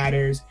representation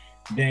matters,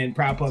 then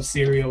Proud Puff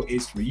cereal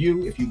is for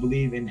you. If you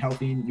believe in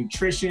healthy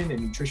nutrition and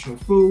nutritional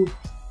food,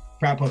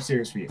 Proud Puff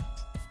cereal is for you.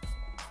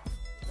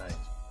 Nice.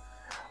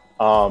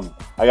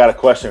 I got a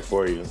question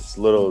for you. It's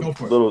a little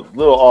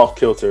off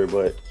kilter,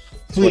 but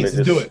please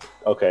do it.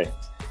 Okay.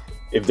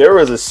 If there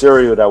was a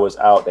cereal that was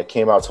out that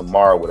came out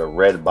tomorrow with a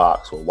red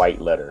box with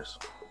white letters,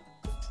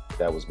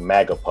 that was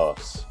MAGA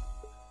Puffs,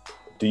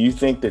 do you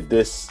think that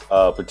this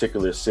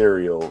particular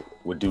cereal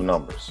would do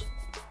numbers?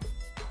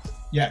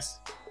 Yes.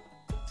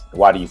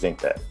 Why do you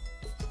think that?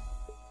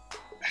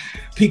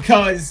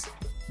 Because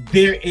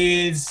there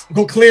is,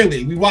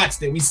 clearly, we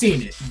watched it, we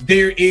seen it.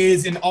 There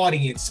is an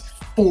audience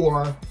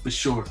for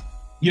sure.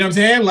 You know what I'm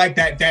saying? Like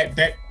that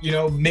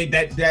make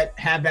that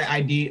have that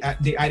idea,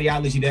 the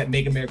ideology that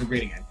make America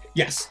great again.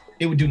 Yes,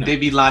 it would do nothing. They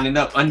be lining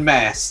up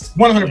unmasked.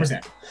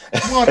 100%.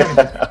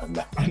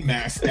 100%.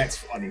 Unmasked. That's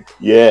funny.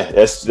 Yeah,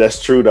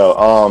 that's true though.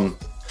 All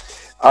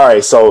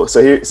right, so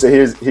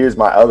here's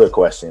my other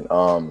question.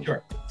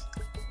 Sure.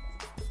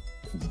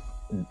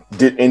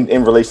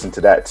 In relation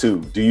to that too,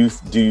 do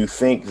you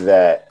think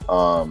that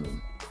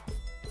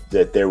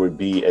that there would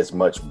be as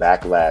much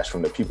backlash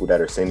from the people that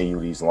are sending you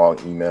these long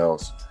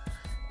emails?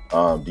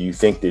 Do you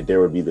think that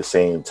there would be the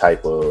same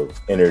type of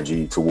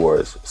energy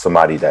towards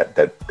somebody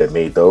that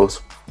made those?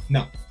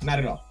 No, not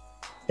at all.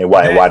 And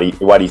why do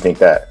you think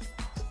that?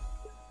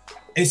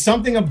 It's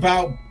something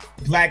about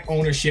Black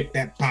ownership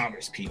that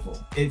bothers people.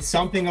 It's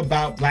something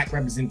about Black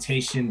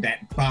representation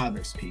that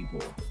bothers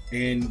people,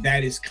 and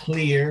that is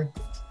clear.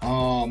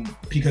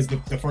 Because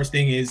the first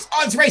thing is,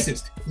 oh, it's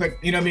racist. It's like,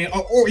 you know what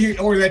I mean?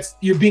 Or that's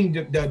you're being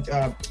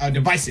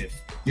divisive.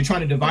 You're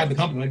trying to divide the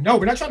country. Like, no,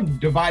 we're not trying to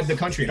divide the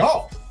country at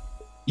all.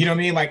 You know what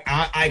I mean? Like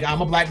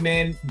I'm a black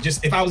man.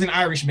 Just if I was an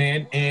Irish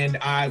man and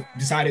I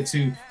decided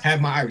to have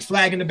my Irish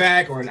flag in the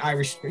back or an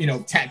Irish,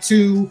 tattoo,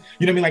 you know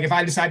what I mean? Like if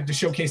I decided to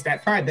showcase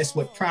that pride, that's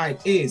what pride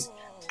is.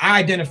 I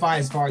identify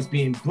as far as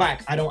being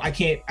black. I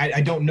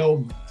don't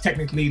know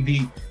technically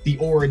the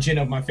origin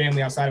of my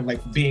family outside of like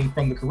being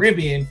from the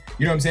Caribbean.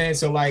 You know what I'm saying?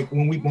 So like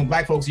when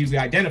black folks usually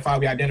identify,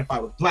 we identify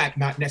with black,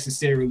 not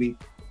necessarily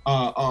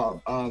a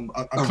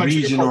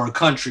region or a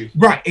country.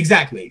 Right,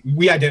 exactly.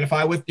 We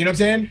identify with, you know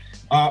what I'm saying?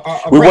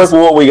 We work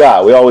with what we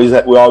got. We always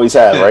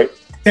have, right?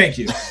 Thank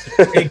you.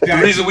 Exactly. The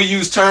reason we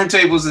use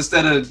turntables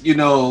instead of,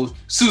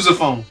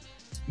 sousaphone.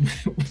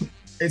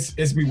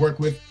 it's we work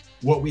with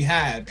what we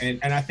have,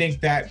 and I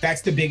think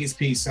that's the biggest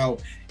piece. So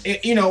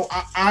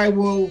I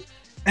will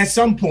at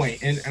some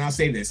point, and I'll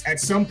say this,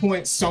 at some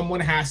point someone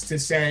has to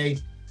say,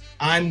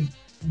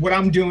 what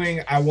I'm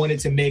doing, I wanted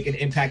to make an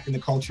impact in the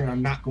culture, and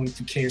I'm not going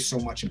to care so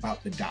much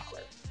about the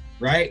dollar,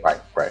 right? Right.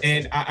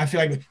 And I feel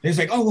like there's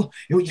like, oh,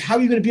 how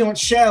are you going to be on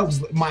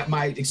shelves?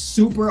 My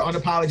super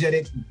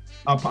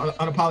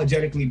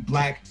unapologetically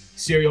black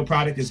cereal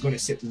product is going to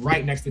sit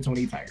right next to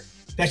Tony Tiger.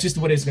 That's just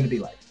what it's going to be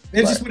like.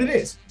 It's just what it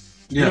is.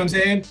 You know what I'm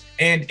saying?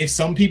 And if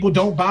some people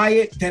don't buy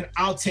it, then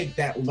I'll take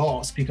that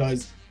loss,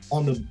 because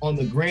on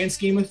the grand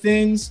scheme of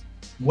things,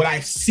 what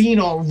I've seen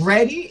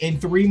already in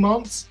 3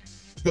 months,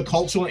 the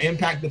cultural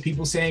impact of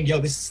people saying, yo,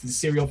 this is the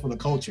cereal for the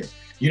culture.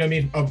 You know what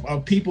I mean?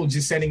 Of people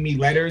just sending me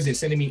letters and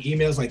sending me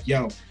emails like,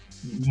 yo,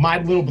 my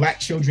little black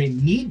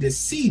children need to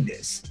see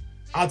this.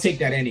 I'll take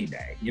that any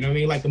day. You know what I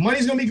mean? Like the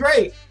money's gonna be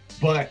great,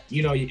 but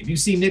if you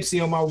see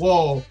Nipsey on my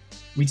wall,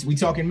 we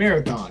talking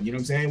marathon. You know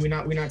what I'm saying? We're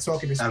not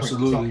talking this sprint.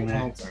 Absolutely, we're talking man.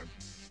 long term.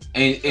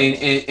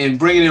 And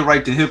bringing it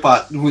right to hip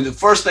hop, the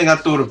first thing I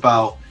thought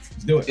about,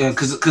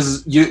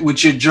 because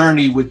with your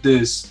journey with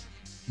this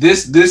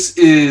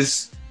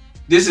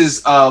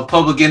is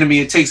Public Enemy.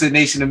 It takes a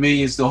nation of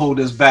millions to hold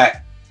us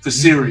back for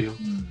cereal.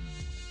 Mm-hmm.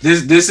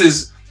 This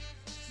is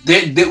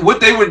what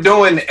they were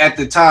doing at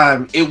the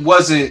time. It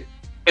wasn't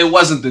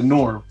the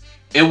norm.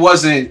 It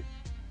wasn't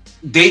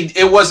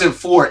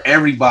for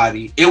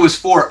everybody. It was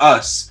for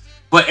us,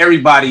 but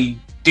everybody,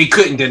 they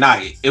couldn't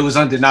deny it. It was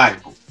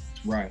undeniable.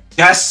 Right.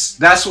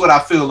 That's what I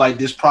feel like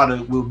this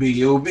product will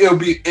be. It'll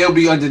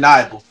be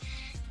undeniable.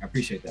 I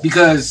appreciate that,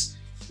 because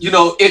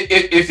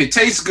if it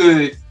tastes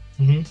good,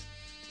 mm-hmm.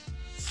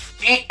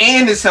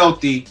 and it's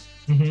healthy,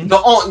 mm-hmm.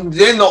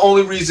 then the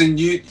only reason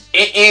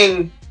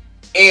and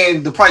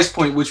the price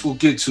point, which we'll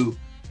get to,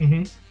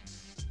 mm-hmm.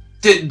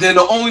 then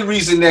the only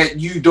reason that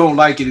you don't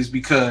like it is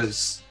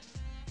because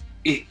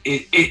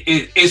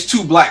it's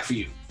too black for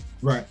you.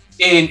 Right.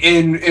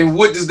 And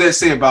what does that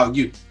say about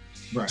you?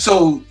 Right.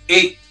 So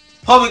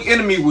Public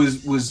Enemy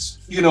was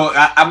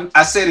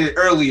I said it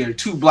earlier,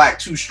 too black,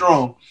 too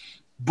strong,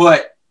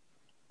 but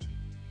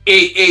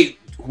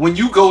when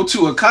you go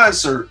to a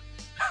concert,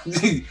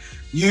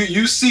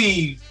 you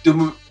see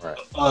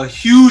a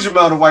huge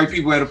amount of white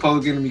people at a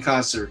Public Enemy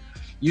concert.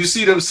 You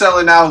see them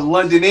selling out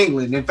London,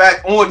 England. In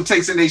fact, on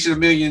Takes a Nation of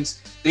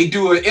Millions, they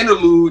do an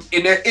interlude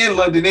and they're in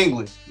London,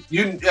 England.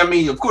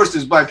 Of course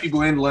there's black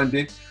people in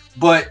London,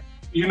 but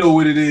you know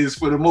what it is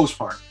for the most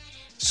part.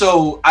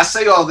 So I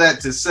say all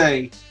that to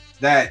say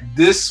that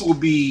this will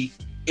be,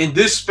 in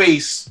this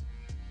space,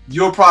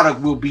 your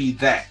product will be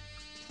that,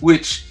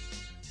 which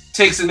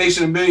Takes a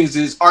Nation of Millions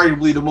is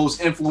arguably the most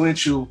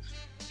influential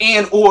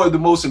and or the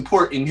most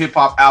important hip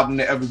hop album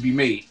to ever be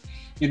made,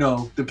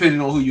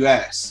 depending on who you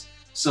ask.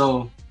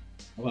 So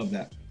I love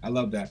that.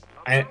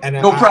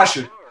 No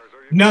pressure.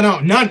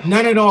 No, none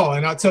at all.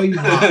 And I'll tell you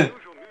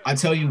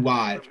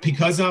why.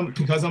 Because I'm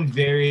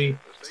very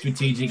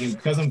strategic and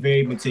because I'm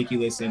very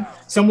meticulous, and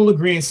some will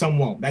agree and some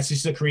won't. That's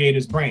just the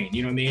creator's brain.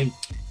 You know what I mean?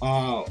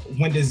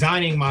 When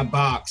designing my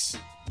box,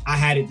 I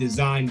had it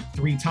designed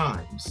 3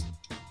 times.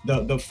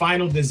 The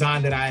final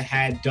design that I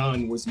had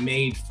done was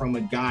made from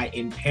a guy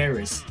in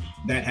Paris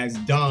that has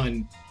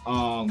done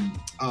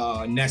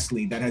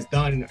Nestle, that has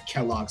done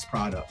Kellogg's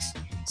products.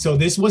 So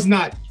this was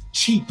not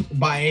cheap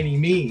by any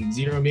means.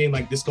 You know what I mean?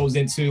 Like this goes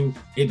into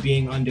it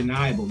being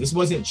undeniable. This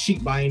wasn't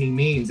cheap by any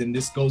means, and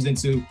this goes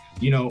into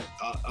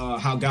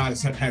how God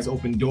has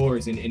opened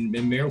doors and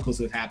miracles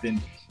have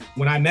happened.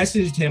 When I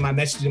messaged him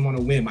on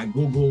a whim. I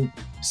Googled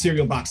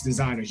cereal box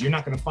designers. You're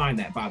not going to find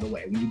that, by the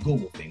way, when you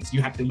Google things.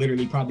 You have to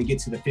literally probably get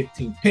to the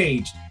 15th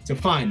page to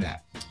find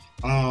that.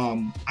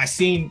 I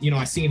seen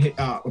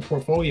a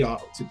portfolio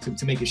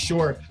to make it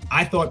short.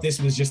 I thought this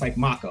was just like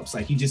mock-ups.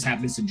 Like he just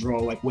happens to draw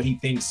like what he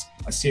thinks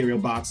a cereal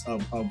box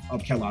of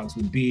Kellogg's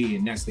would be,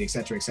 and Nestle, et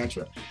cetera, et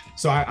cetera.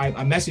 So I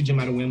messaged him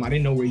at a whim. I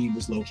didn't know where he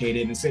was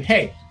located, and said,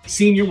 hey,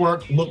 seen your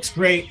work, looks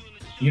great.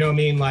 You know what I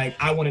mean? Like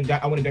I want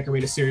to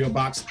decorate a cereal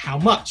box. How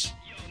much?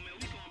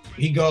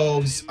 He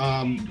goes,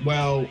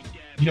 well,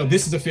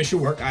 this is official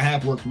work. I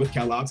have worked with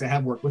Kellogg's. I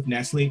have worked with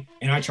Nestle,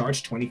 and I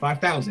charge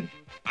 $25,000.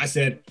 I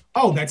said,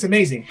 oh, that's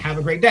amazing. Have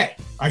a great day.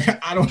 I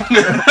don't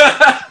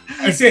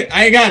that's it.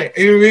 I ain't got it.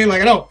 You know what I mean?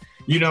 Like, I don't,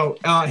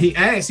 he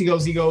asked, he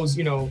goes,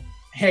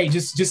 hey,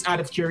 just out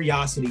of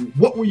curiosity,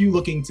 what were you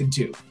looking to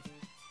do?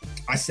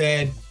 I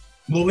said,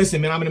 Well,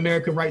 listen, man, I'm in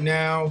America right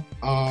now.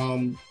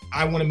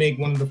 I want to make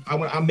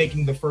I'm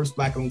making the first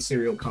Black-owned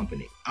cereal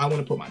company. I want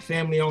to put my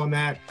family on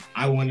that.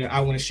 I want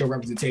to show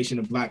representation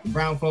of Black and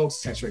brown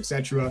folks, et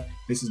cetera.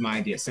 This is my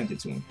idea. Sent it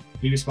to him.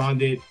 He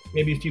responded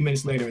maybe a few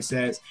minutes later and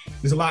says,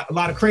 "There's a lot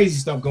of crazy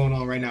stuff going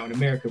on right now in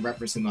America,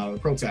 referencing the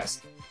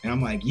protests." And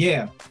I'm like,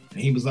 "Yeah."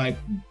 And he was like,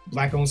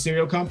 "Black-owned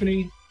cereal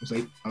company?"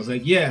 I was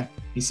like, "Yeah."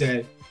 He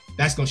said,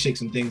 "That's gonna shake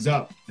some things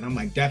up." And I'm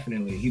like,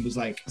 "Definitely." He was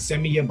like,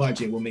 "Send me your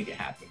budget. We'll make it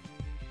happen."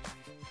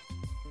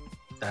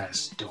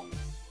 That's dope.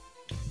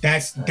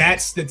 That's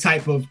the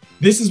type of,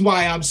 this is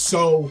why I'm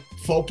so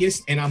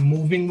focused and I'm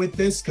moving with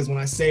this, because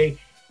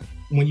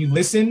when you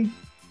listen,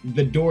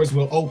 the doors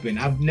will open.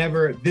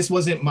 This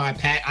wasn't my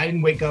path. I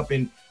didn't wake up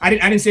and I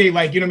didn't say,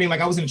 like, you know what I mean?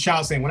 Like, I wasn't a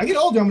child saying, when I get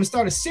older, I'm going to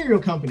start a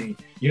cereal company.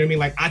 You know what I mean?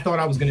 Like, I thought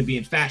I was going to be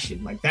in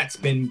fashion. Like, that's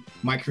been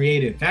my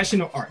creative,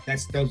 fashion or art.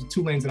 Those are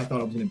two lanes that I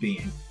thought I was going to be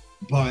in.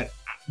 But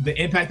the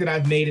impact that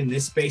I've made in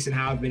this space and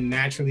how I've been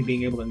naturally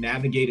being able to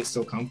navigate it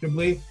so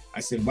comfortably, I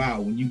said, wow,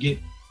 when you get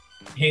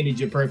handed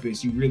your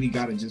purpose, you really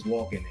got to just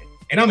walk in it.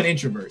 And I'm an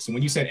introvert. So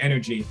when you said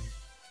energy,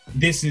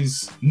 this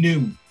is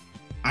new.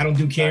 I don't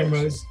do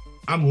cameras.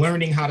 I'm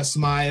learning how to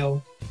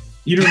smile.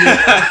 You know what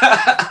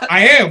I mean? I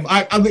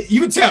am. You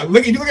can tell.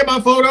 If you look at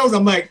my photos,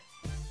 I'm like,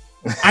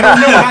 I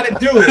don't know how to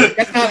do it.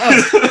 That's not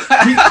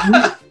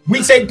us.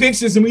 We take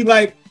pictures and we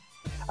like.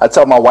 I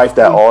tell my wife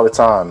that all the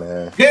time,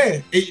 man. Yeah,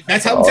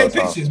 that's how we take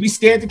pictures. We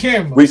stare at the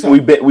camera.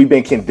 We've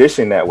been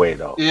conditioned that way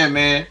though. Yeah,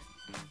 man.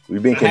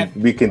 We've been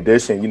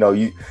conditioned. You know,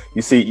 you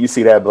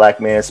see that black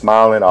man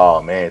smiling.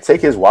 Oh man, take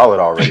his wallet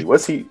already.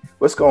 What's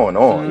going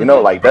on? Mm-hmm. You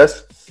know, like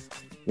that's,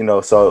 you know.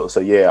 So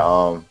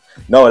yeah.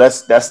 No,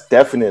 that's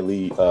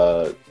definitely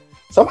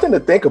something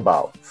to think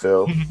about,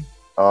 Phil.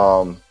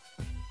 Man,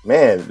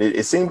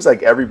 it seems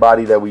like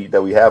everybody that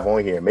we have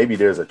on here, maybe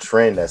there's a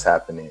trend that's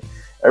happening.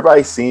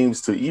 Everybody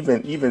seems to,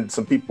 even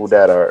some people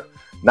that are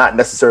not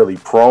necessarily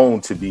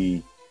prone to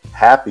be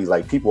happy,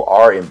 like people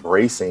are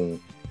embracing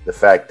the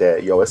fact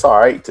that, yo, it's all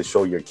right to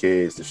show your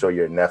kids, to show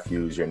your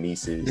nephews, your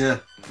nieces,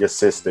 your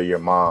sister, your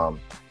mom,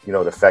 you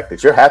know, the fact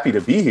that you're happy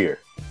to be here.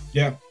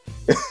 Yeah.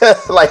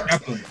 Like,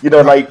 you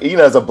know, like, you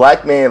know, as a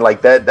black man,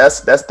 like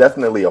that's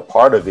definitely a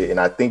part of it. And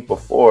I think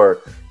before,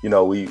 you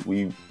know,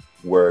 we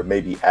were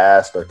maybe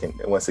asked or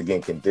once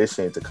again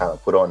conditioned to kind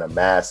of put on a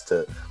mask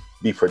to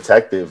be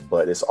protective,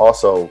 but it's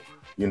also,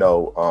 you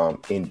know,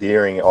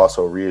 endearing and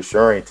also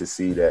reassuring to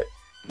see that,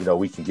 you know,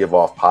 we can give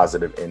off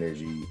positive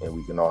energy and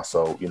we can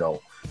also, you know,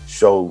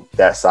 show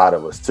that side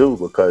of us too,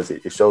 because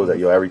it shows that,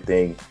 yo,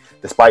 everything,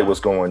 despite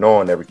what's going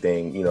on,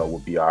 everything, you know, will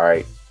be all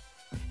right.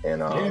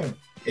 And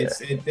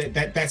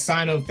that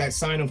sign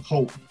of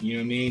hope, you know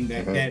what I mean?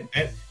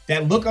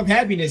 That look of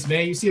happiness,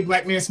 man. You see a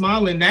black man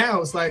smiling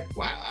now, it's like,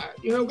 wow,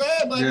 you know,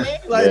 good, black man.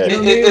 Like, you know what I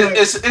mean? Like,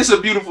 it's a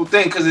beautiful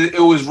thing because it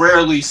was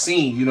rarely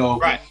seen, you know.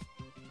 Right.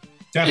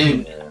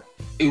 Definitely.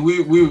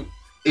 And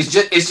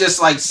it's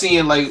just like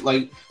seeing like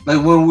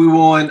when we were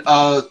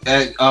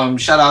on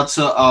shout out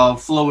to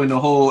Flo and the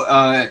whole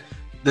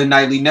the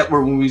Nightly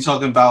Network when we were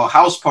talking about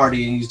House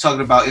Party and you're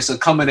talking about it's a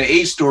coming of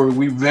age story.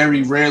 We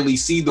very rarely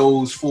see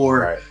those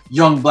for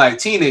young black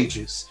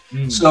teenagers.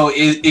 So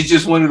it's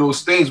just one of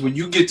those things when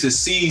you get to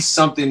see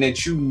something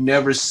that you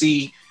never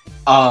see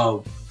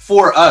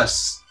for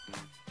us.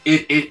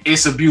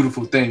 It's a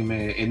beautiful thing,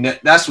 man, and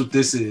that's what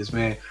this is,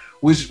 man.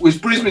 Which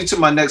brings me to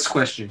my next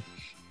question.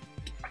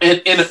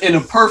 In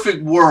a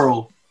perfect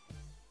world,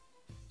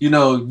 you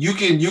know, you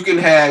can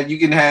have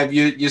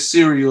your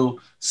cereal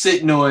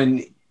sitting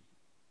on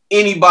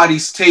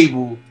anybody's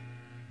table,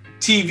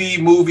 TV,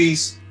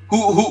 movies.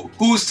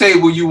 Whose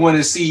table you want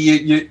to see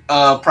your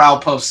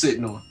Proud Puff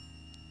sitting on?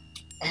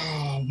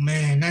 Oh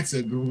man, that's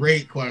a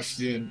great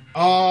question.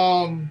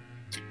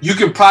 You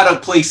can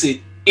product place it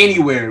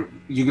anywhere.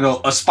 You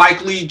know, a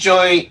Spike Lee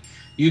joint.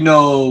 You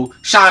know,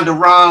 Shonda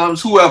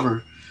Rhimes,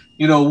 whoever.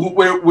 You know,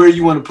 where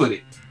you want to put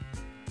it.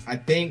 I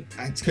think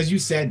because you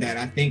said that,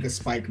 I think a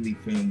Spike Lee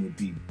film would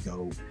be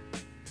dope.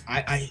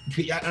 And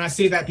I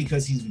say that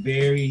because he's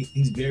very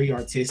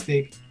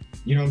artistic.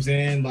 You know what I'm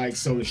saying? Like,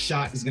 so the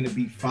shot is gonna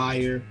be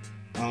fire.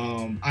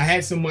 I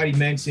had somebody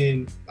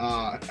mention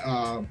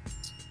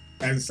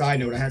as a side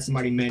note, I had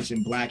somebody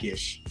mention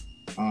Blackish.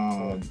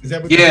 Is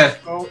that what it's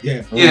called?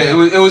 Yeah.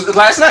 It was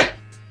last night.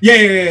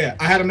 Yeah.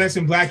 I had to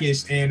mention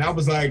Blackish, and I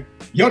was like,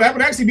 yo, that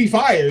would actually be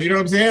fire. You know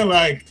what I'm saying?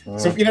 Like,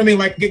 so, you know what I mean?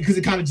 Like, because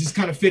it kind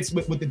of fits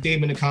with the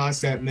theme and the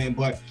concept, man.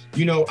 But,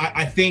 you know,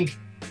 I think,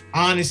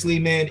 honestly,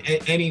 man,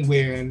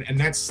 anywhere, and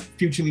that's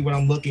futurely what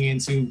I'm looking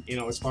into, you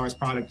know, as far as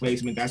product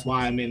placement. That's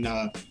why I'm in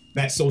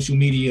that social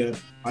media.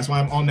 That's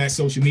why I'm on that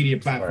social media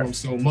platform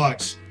so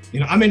much. You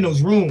know, I'm in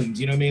those rooms,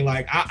 you know what I mean?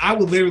 Like, I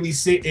would literally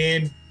sit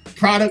in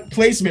product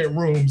placement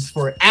rooms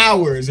for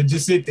hours and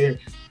just sit there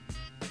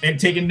and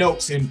taking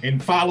notes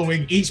and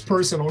following each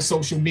person on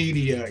social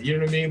media. You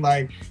know what I mean?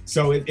 Like,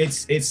 so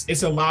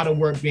it's a lot of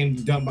work being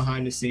done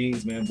behind the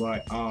scenes, man.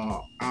 But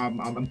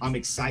I'm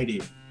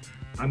excited.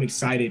 I'm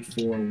excited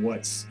for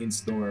what's in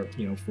store,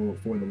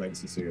 for the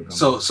Legacy cereal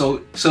company.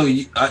 So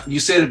you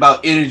said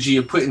about energy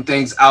and putting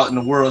things out in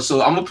the world.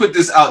 So I'm gonna put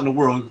this out in the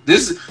world.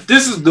 This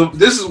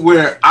is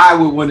where I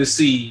would want to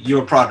see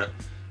your product.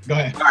 Go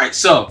ahead. All right,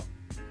 so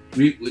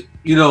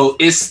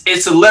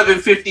it's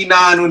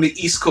 11:59 on the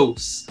East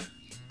Coast.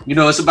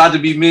 It's about to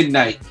be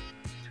midnight.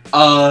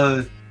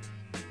 Pop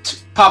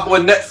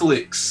on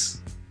Netflix.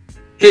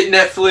 Hit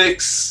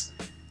Netflix.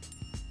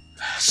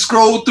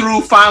 Scroll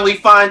through, finally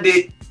find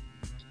it.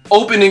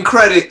 Opening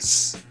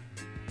credits.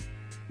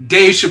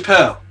 Dave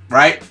Chappelle,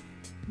 right?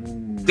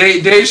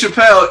 Dave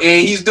Chappelle,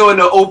 and he's doing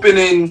the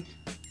opening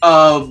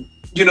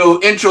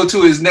intro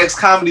to his next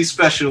comedy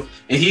special,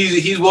 and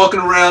he's walking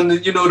around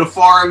the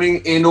farm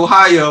in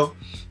Ohio,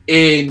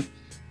 and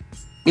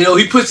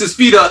he puts his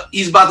feet up.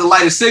 He's about to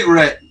light a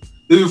cigarette.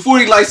 Before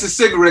he lights a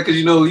cigarette, because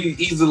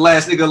he's the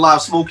last nigga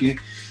alive smoking.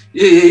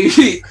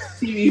 He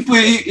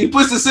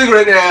puts the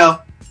cigarette down.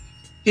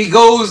 He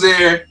goes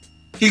there.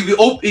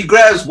 He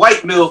grabs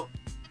white milk,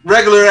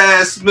 regular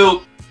ass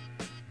milk,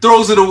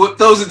 throws it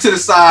to the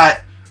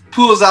side,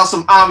 pulls out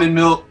some almond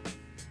milk.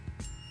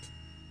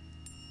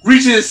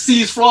 Reaches,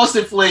 sees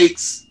Frosted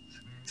Flakes,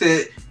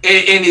 and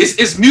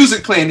it's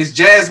music playing, it's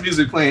jazz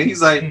music playing.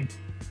 He's like,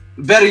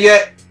 better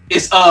yet,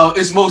 it's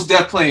Mos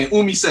Def playing.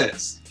 Umi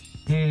says,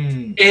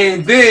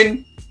 and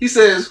then he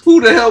says,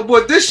 "Who the hell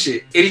bought this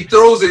shit?" And he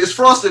throws it. It's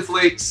Frosted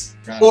Flakes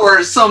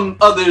or some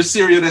other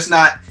cereal that's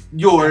not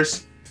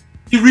yours.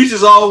 He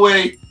reaches all the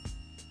way,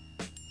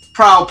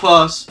 Proud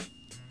Puffs,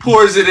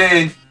 pours it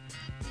in,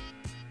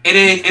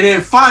 and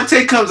then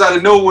Fonte comes out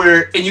of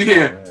nowhere, and you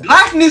hear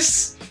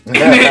blackness. And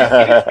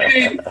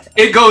then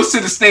it goes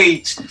to the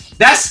stage.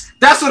 That's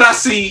what I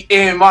see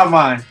in my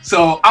mind.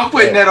 So I'm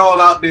putting that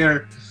all out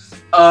there.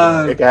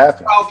 It can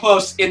happen. Proud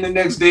Puffs in the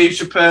next Dave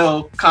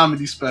Chappelle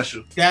comedy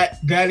special.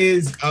 That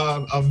is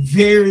a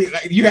very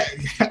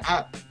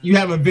you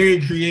have a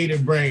very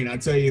creative brain. I'll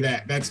tell you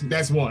that.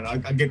 That's one. I'll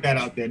get that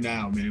out there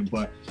now, man.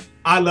 But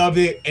I love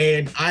it,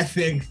 and I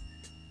think,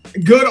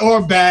 good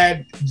or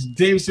bad,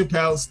 Dave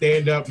Chappelle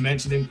stand up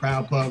mentioning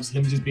Proud Puffs,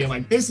 him just being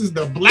like, "This is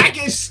the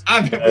blackest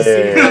I've ever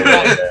seen."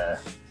 Yeah.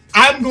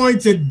 I'm going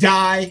to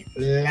die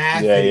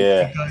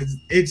laughing because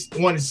it's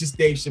just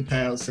Dave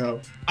Chappelle.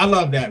 So I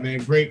love that, man.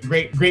 Great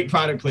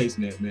product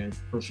placement, man,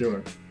 for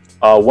sure.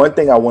 One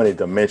thing I wanted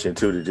to mention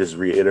too, to just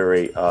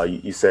reiterate,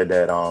 you said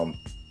that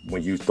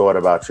when you thought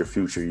about your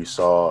future, you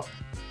saw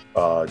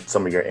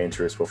some of your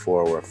interests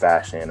before were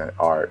fashion and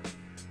art.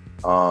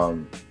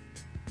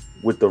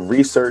 With the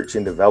research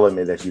and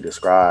development that you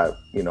described,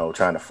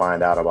 trying to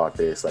find out about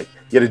this, like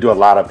you had to do a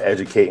lot of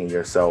educating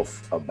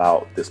yourself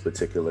about this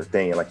particular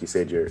thing. And like you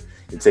said, you're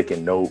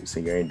taking notes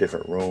and you're in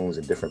different rooms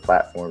and different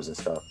platforms and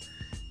stuff.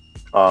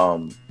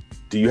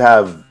 Do you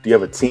have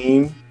a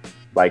team?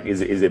 Like,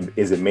 is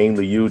it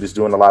mainly you just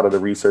doing a lot of the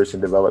research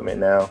and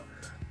development now,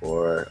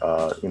 or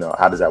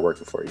how does that work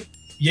for you?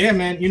 Yeah,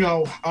 man.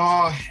 The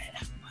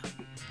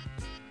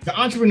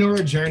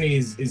entrepreneurial journey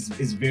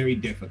is very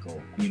difficult.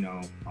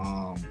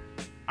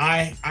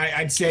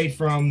 I'd say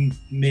from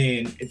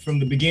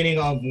the beginning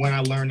of when I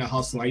learned to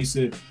hustle, I used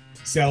to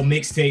sell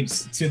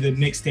mixtapes to the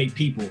mixtape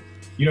people.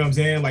 You know what I'm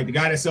saying? Like the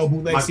guy that sell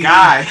bootleg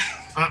CDs.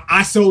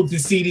 I sold the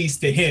CDs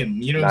to him.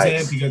 You know what I'm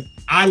saying? Because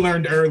I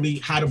learned early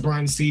how to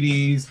burn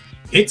CDs.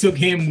 It took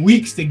him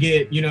weeks to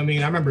get, I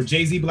remember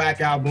Jay-Z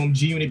Black Album,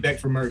 G-Unit Beg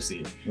for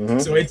Mercy. Mm-hmm.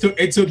 So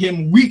it took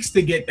him weeks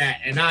to get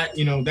that. And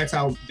that's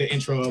how the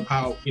intro of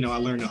how, I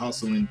learned to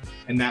hustle in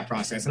that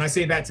process. And I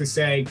say that to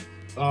say,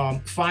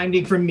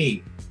 finding for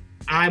me,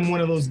 I'm one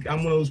of those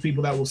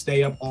people that will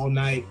stay up all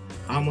night.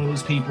 I'm one of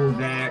those people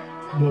that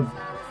will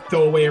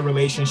throw away a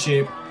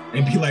relationship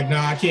and be like,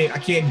 nah, I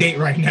can't date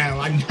right now.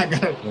 I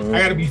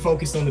gotta be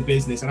focused on the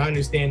business. And I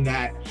understand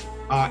that.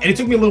 And it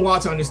took me a little while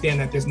to understand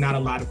that there's not a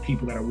lot of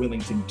people that are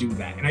willing to do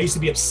that. And I used to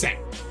be upset.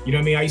 You know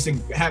what I mean? I used to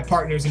have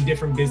partners in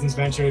different business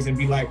ventures and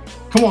be like,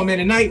 come on, man,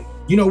 tonight,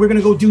 we're going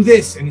to go do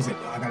this. And he's like,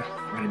 I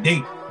got a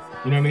date.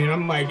 You know what I mean? And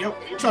I'm like, yo,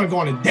 you trying to go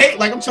on a date?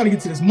 Like, I'm trying to get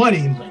to this money.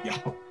 And he's like, yo,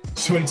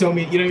 so he told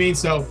me, you know what I mean?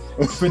 So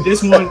for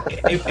this one,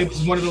 it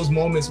was one of those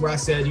moments where I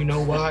said, you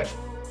know what?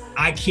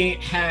 I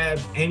can't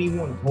have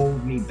anyone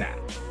hold me back.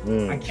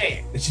 I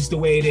can't. It's just the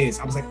way it is.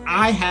 I was like,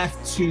 I have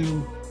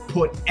to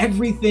put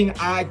everything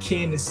I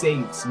can to say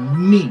it's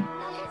me.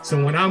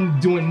 So when I'm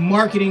doing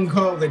marketing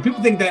calls, like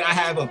people think that I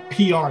have a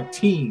PR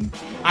team.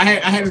 I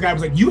had a guy who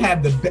was like, you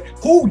have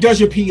who does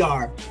your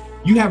PR?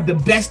 You have the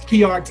best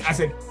PR. I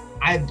said,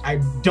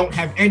 I don't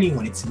have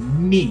anyone. It's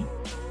me.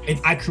 And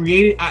I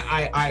created,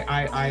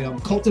 I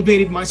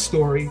cultivated my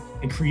story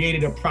and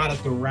created a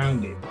product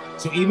around it.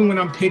 So even when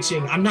I'm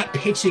pitching, I'm not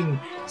pitching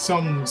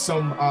some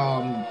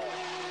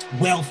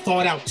well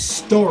thought out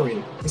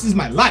story. This is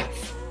my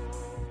life.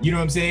 You know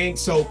what I'm saying?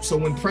 So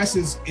when press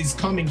is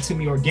coming to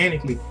me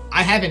organically,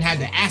 I haven't had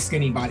to ask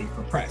anybody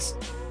for press.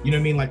 You know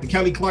what I mean? Like the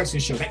Kelly Clarkson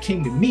show, that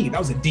came to me. That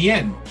was a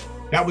DM.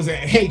 That was a,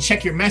 hey,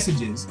 check your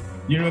messages.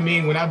 You know what I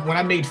mean? When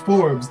I made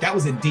Forbes, that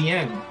was a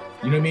DM.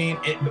 You know what I mean?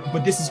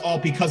 But this is all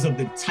because of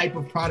the type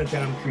of product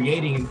that I'm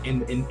creating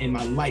in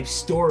my life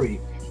story.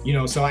 You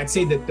know, so I'd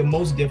say that the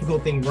most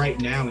difficult thing right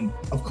now, and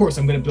of course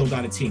I'm going to build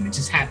out a team. It's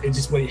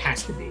just what it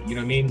has to be. You know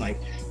what I mean? Like,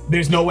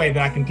 there's no way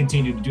that I can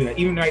continue to do that.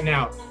 Even right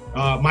now,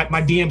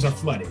 my DMs are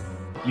flooded.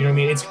 You know what I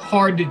mean? It's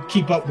hard to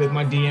keep up with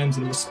my DMs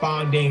and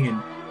responding and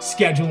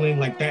scheduling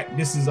like that.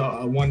 This is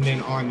a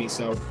one-man army.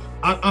 So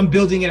I'm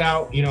building it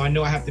out. You know, I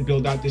know I have to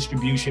build out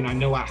distribution. I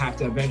know I have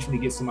to eventually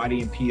get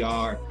somebody in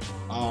PR.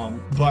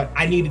 But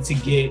I needed to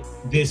get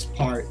this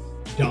part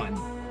done.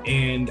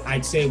 And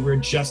I'd say we're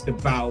just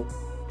about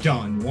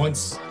done.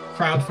 Once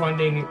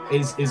crowdfunding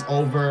is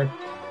over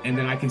and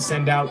then I can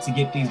send out to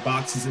get these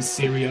boxes of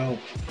cereal,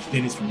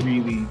 then it's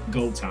really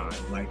go time.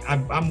 Like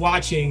I'm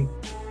watching,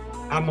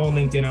 I'm on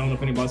LinkedIn. I don't know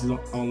if anybody else is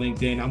on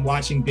LinkedIn. I'm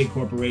watching big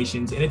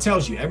corporations, and it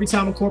tells you every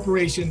time a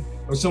corporation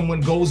or someone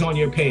goes on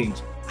your page,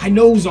 I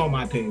know who's on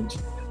my page.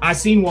 I've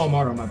seen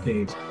Walmart on my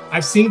page.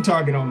 I've seen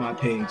Target on my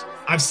page.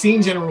 I've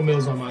seen General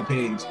Mills on my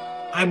page.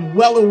 I'm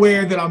well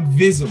aware that I'm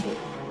visible,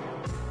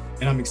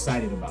 and I'm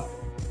excited about it.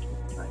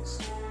 Nice.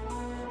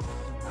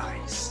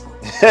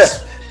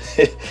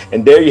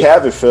 And there you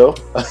have it, Phil.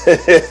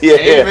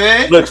 Hey,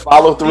 man. Look,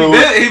 follow through.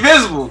 He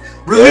visible.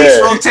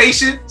 Release,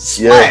 rotation, splash.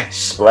 Yeah,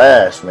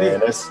 splash, man.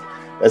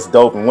 That's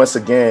dope. And once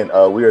again,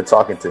 we are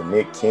talking to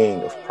Nick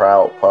King of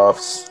Proud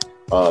Puffs,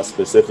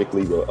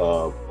 specifically the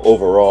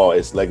overall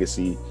its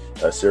legacy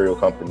cereal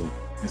company.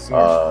 Yes,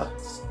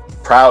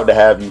 proud to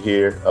have you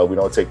here. We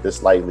don't take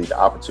this lightly, the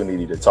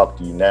opportunity to talk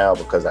to you now,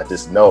 because I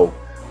just know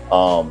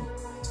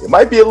it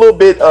might be a little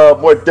bit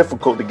more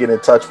difficult to get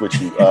in touch with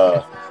you,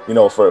 you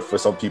know, for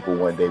some people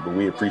one day, but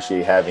we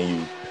appreciate having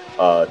you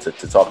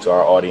to talk to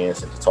our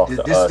audience and to talk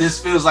to us. This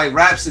feels like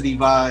Rhapsody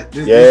vibe.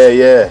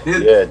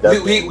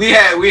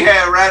 We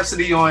had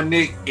Rhapsody on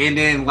Nick, and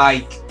then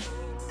like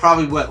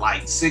probably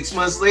 6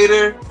 months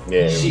later,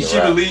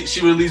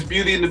 she released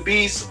Beauty and the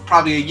Beast.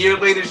 Probably a year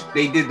later,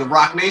 they did the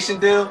Rock Nation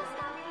deal.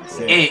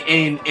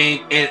 And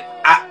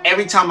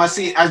every time I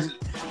see it,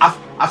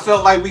 I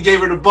felt like we gave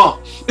her the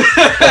bump.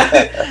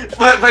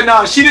 but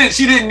no, she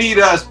didn't need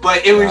us,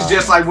 but it was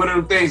just like one of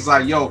the things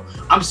like, yo,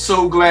 I'm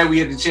so glad we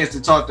had the chance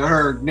to talk to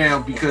her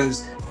now,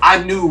 because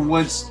I knew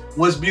once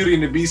Beauty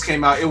and the Beast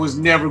came out, it was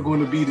never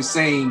going to be the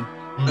same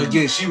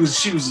again. She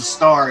was a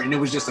star, and it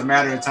was just a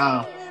matter of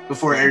time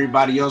before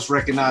everybody else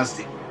recognized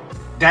it.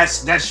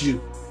 That's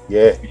you.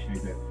 Yeah.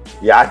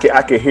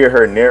 I could hear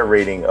her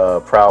narrating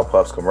Proud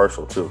Puffs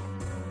commercial too.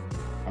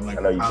 I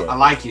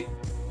like it.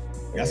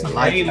 That's some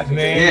creative,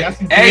 man. Yeah.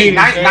 Hey,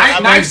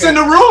 Knife's in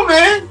the room,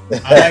 man.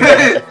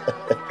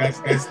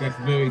 That's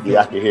very good.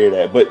 Yeah, I can hear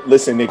that. But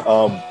listen, Nick,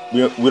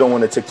 we don't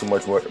want to take too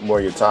much more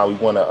of your time. We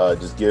want to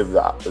just give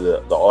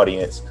the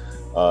audience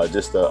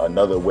just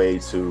another way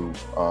to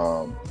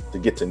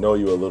get to know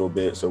you a little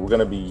bit. So we're going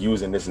to be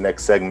using this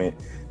next segment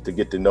to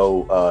get to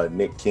know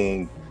Nick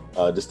King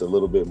just a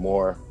little bit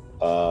more.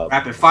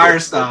 Rapid fire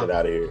style. Get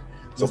out of here.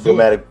 So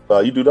Philmatic,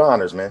 you do the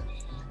honors, man.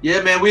 Yeah,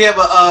 man. We have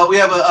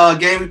a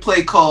game we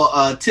play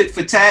called Tit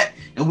for Tat,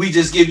 and we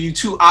just give you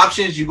two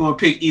options. You're gonna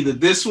pick either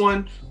this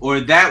one or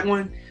that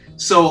one.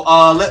 So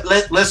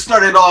let's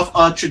start it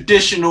off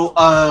traditional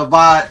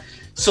vibe.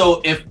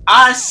 So if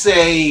I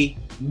say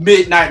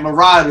Midnight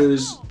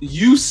Marauders,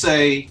 you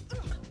say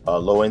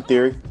Low End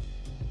Theory.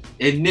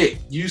 And Nick,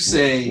 you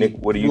say Nick.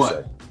 What do you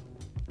say?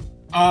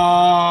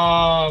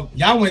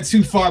 Y'all went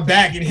too far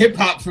back in hip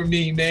hop for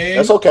me, man.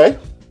 That's okay.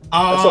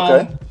 That's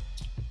okay.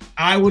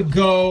 I would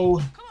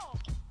go.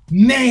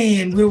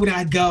 Man, where would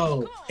I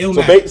go?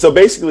 So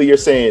basically, you're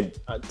saying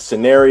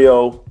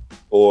Scenario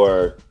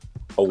or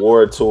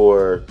Award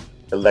Tour,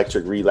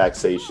 Electric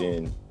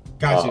Relaxation.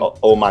 Gotcha.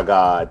 Oh my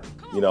God,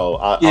 you know.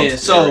 I'm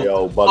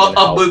Scenario, bugging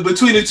out.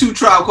 Between the two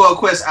Tribe Called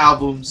Quest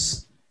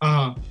albums.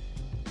 Oh,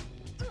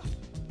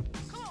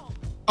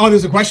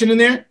 there's a question in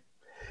there.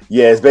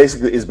 Yeah, it's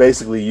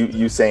basically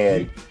you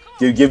saying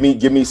give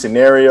me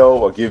Scenario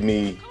or give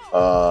me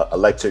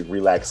Electric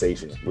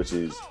Relaxation, which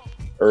is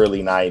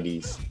early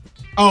 90s.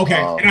 Oh, okay.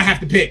 And I have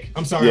to pick.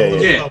 I'm sorry.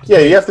 Yeah,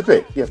 you have to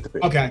pick.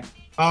 Okay.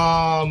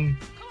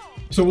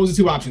 So what was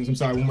the two options? I'm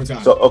sorry, one more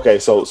time. So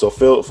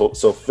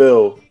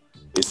Phil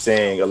is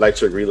saying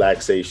Electric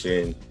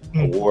Relaxation,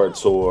 Award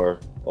Tour,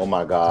 Oh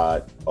My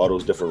God, all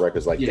those different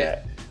records like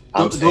that.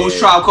 Those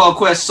Tribe Called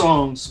Quest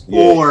songs,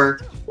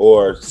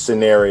 or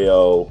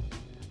Scenario.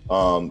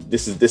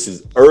 This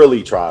is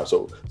early Tribe.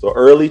 So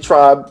early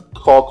Tribe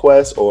Called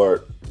Quest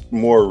or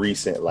more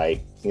recent,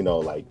 like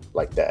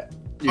that.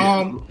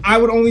 Yeah. I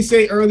would only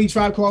say early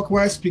Tribe Called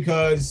Quest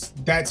because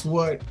that's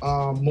what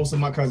most of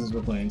my cousins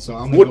were playing. So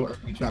I'm gonna go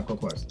early Tribe Called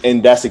Quest.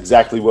 And that's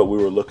exactly what we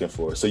were looking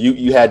for. So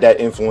you had that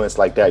influence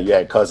like that. You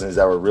had cousins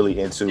that were really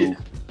into it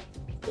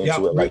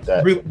like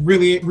that.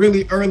 Really,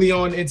 really early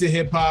on into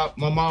hip hop.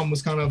 My mom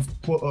was kind of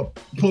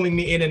pulling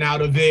me in and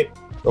out of it.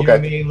 You know what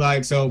I mean?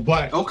 Like, so,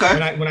 but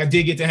when I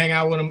did get to hang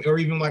out with him, or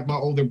even like my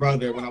older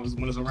brother, when I was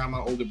around my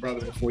older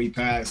brother before he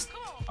passed,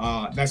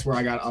 that's where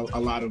I got a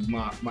lot of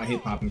my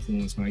hip hop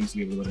influence when I used to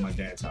be able to go to my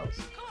dad's house.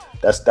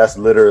 That's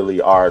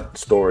literally our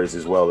stories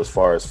as well, as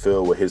far as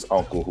Phil with his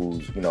uncle,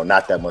 who's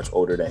not that much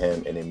older than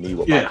him, and then me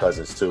with my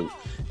cousins too.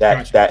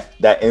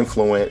 That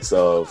influence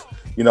of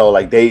you know,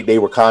 like they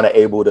were kind of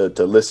able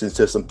to listen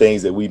to some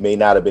things that we may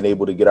not have been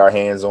able to get our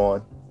hands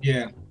on.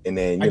 Yeah. And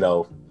then, you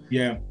know.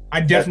 Yeah.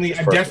 I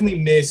definitely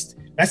missed.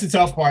 That's the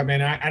tough part,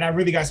 man. I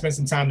really got to spend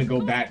some time to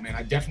go back, man.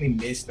 I definitely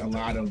missed a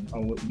lot of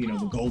you know,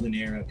 the golden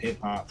era of hip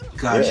hop.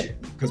 Gotcha.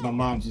 Because my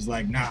mom's just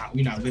like, nah,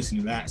 we're not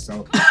listening to that.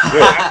 So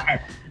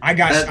I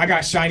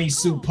got Shiny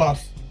Suit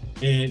Puff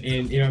and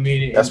you know what I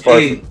mean. That's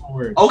perfect.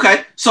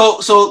 Okay, so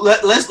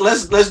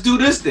let's do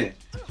this then.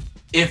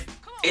 If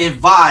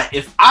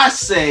I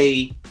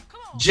say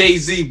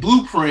Jay-Z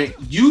Blueprint,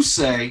 you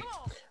say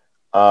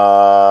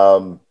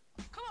I'll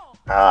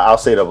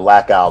say the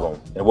Black Album.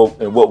 And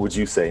what would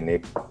you say,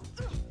 Nick?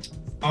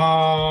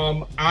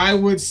 I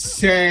would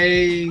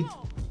say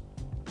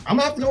I'm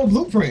gonna have to go with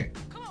Blueprint.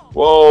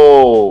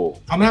 Whoa.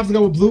 I'm gonna have to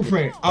go with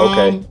Blueprint.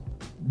 Okay.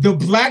 The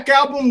Black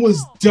Album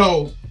was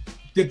dope.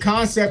 The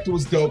concept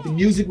was dope. The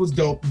music was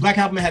dope. The Black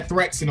Album had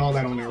threats and all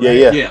that on there,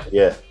 right?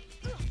 Yeah.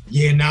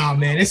 Yeah, nah,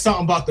 man. It's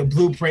something about the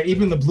Blueprint,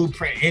 even the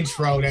Blueprint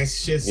intro,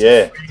 that's just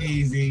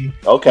crazy.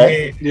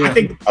 Okay. Yeah. I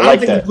think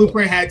the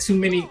Blueprint had too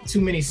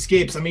many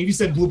skips. I mean, if you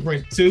said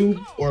Blueprint 2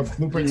 or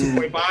Blueprint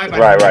 2.5,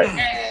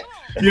 right.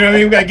 You know what I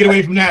mean? We gotta get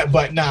away from that.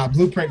 But nah,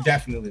 Blueprint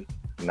definitely.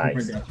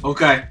 Nice.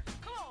 Okay.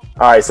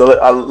 All right, so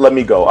let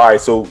me go. All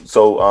right, so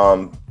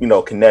you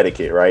know,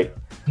 Connecticut, right?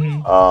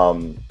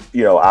 Mm-hmm.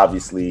 You know,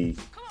 obviously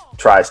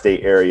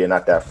tri-state area,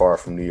 not that far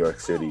from New York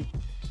City.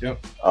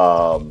 Yep.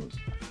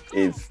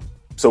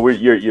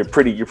 You're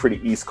pretty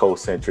East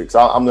Coast centric. So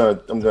I'm gonna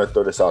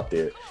throw this out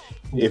there.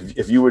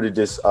 If you were to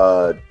just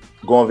go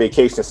on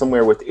vacation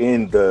somewhere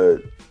within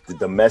the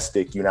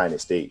domestic United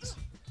States,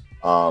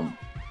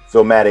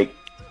 Philmatic,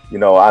 you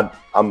know,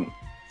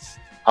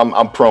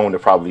 I'm prone to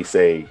probably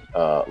say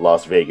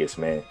Las Vegas,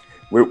 man.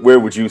 Where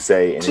would you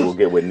say? And then we'll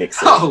get what Nick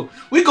said. Oh,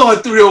 we going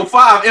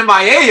 305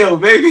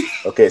 MIAO, baby.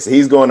 Okay, so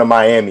he's going to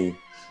Miami.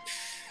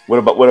 What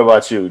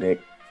about you,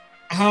 Nick?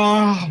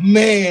 Oh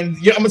man,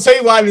 yeah, I'm gonna tell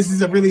you why this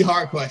is a really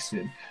hard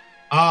question.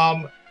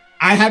 I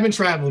haven't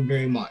traveled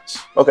very much.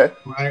 Okay.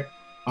 Right.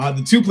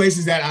 The two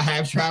places that I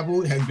have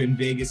traveled has been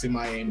Vegas and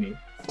Miami.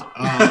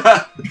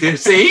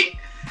 See?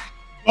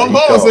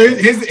 So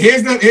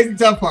here's the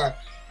tough part.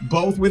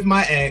 Both with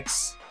my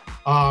ex.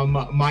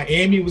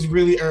 Miami was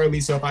really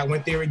early, so if I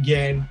went there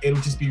again, it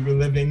would just be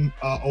reliving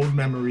old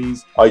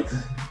memories.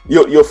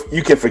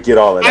 You can forget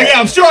all of that. Yeah,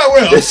 I'm sure I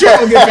will. I'm sure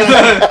I'll get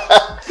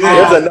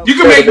back. You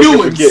can make new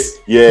ones.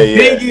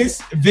 Yeah.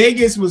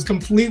 Vegas was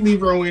completely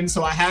ruined,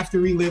 so I have to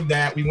relive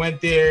that. We went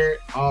there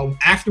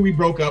after we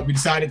broke up. We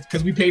decided,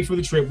 because we paid for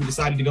the trip, we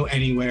decided to go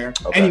anyway,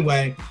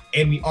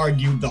 and we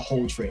argued the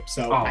whole trip.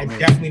 So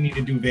definitely need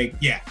to do Vegas.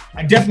 Yeah,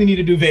 I definitely need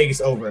to do Vegas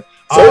over.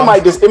 So it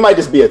might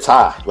just be a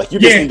tie. Like you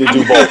just need to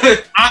do both.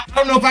 I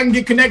don't know if I can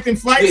get connecting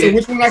flights or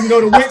which one I can go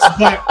to which,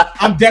 but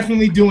I'm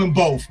definitely doing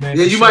both, man.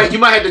 Yeah, you might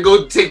have to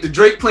go take the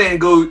Drake plan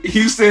and go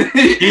Houston,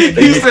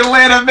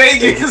 Atlanta,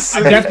 Vegas.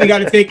 I definitely got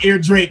to take Air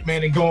Drake,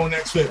 man, and go on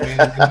that trip, man.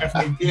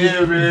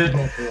 Man.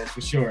 Both of those,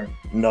 for sure.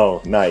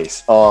 No,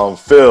 nice.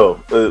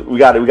 Phil, we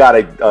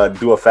gotta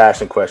do a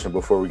fashion question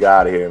before we get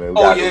out of here, man.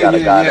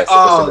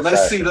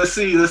 Let's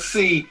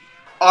see.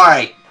 All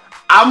right.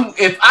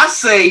 If I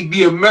say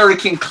the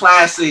American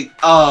classic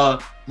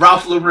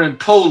Ralph Lauren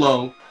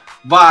polo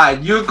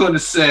vibe, you're gonna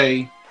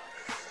say,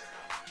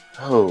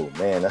 oh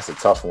man, that's a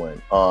tough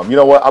one. You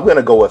know what? I'm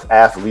gonna go with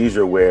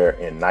athleisure wear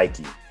and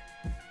Nike.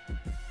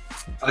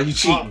 Are you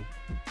cheating?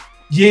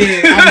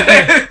 Yeah,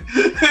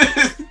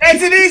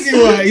 it's an easy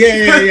one.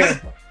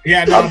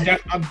 Yeah. No,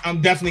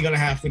 I'm definitely gonna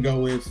have to go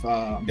with.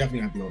 I'm definitely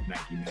gonna have to go with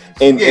Nike, man.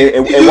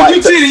 And why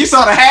you cheated? You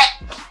saw the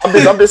hat.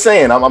 I'm just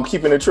saying. I'm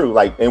keeping it true.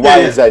 Like, and why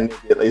is that?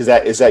 Is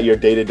that your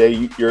day to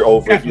day? You're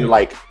over. Definitely. You're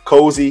like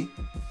cozy.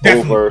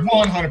 Definitely. Over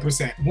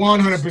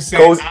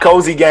 100%.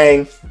 Cozy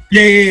gang.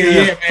 Yeah,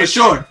 man. For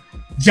sure.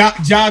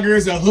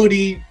 Joggers, a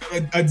hoodie,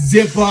 a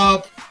zip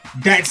up.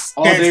 That's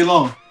all day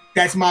long.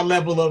 That's my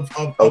level of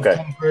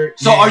comfort.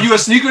 So, are you a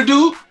sneaker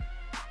dude?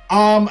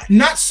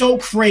 Not so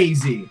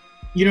crazy.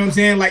 You know what I'm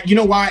saying? Like, you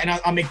know why? And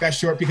I'll make that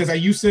short, because I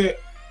used to,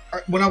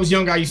 when I was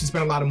younger, I used to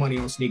spend a lot of money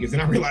on sneakers,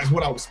 and I realized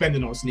what I was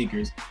spending on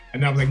sneakers.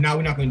 And then I was like, no,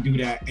 we're not going to do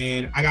that.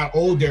 And I got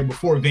older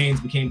before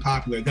Vans became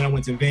popular. Then I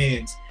went to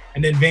Vans,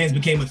 and then Vans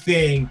became a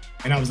thing.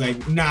 And I was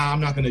like, nah, I'm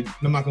not gonna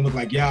look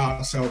like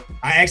y'all. So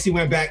I actually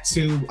went back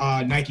to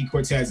Nike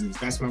Cortezes.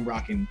 That's what I'm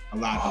rocking a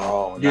lot.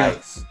 Oh,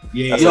 nice.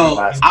 Yeah. Yo,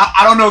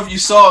 I don't know if you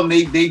saw them.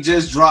 They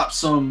just dropped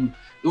some.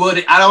 Well,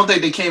 I don't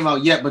think they came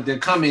out yet, but they're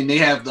coming. They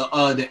have the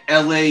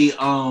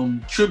LA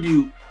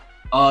tribute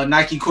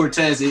Nike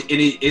Cortez.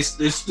 It's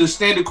the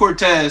standard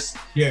Cortez,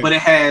 but it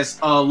has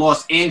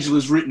Los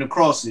Angeles written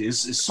across it.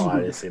 It's super.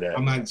 I didn't see that.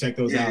 I'm gonna check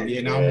those out.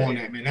 Yeah, I'm on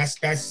that, man.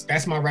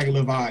 That's my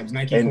regular vibes.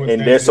 Nike Cortez,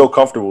 and they're so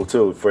comfortable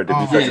too for it to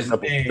be such a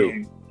simple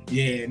too.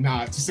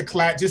 Yeah, just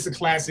a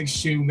classic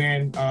shoe,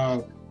 man.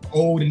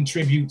 Old in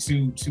tribute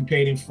to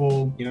Paid in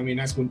Full. You know what I mean?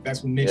 That's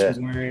what Mitch was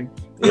wearing.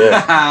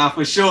 Yeah,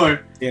 for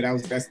sure. Yeah,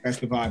 that's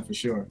the vibe for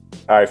sure.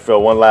 All right,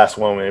 Phil. One last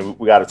one, man.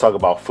 We got to talk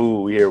about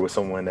food. We're here with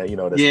someone that that's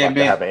about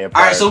to have an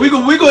empire. All right, so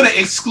we're gonna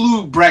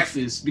exclude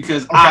breakfast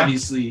because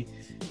obviously.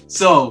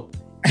 So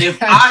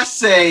if I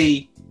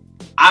say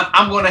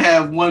I'm going to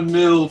have 1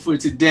 meal for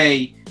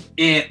today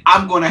and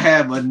I'm going to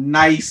have a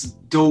nice,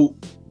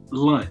 dope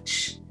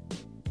lunch,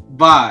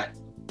 but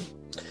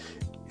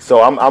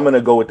so I'm going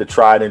to go with the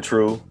tried and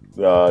true,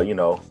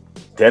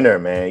 dinner,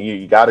 man.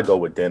 You got to go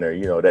with dinner.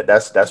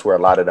 That's where a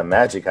lot of the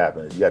magic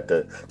happens. You got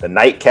the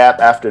nightcap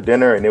after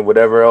dinner, and then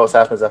whatever else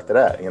happens after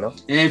that. And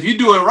if you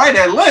do it right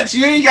at lunch,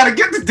 you ain't got to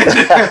get to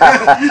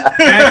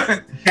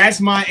dinner.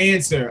 That's my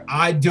answer.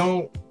 I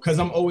don't, because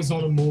I'm always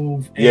on the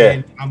move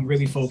and I'm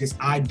really focused.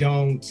 I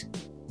don't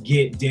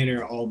get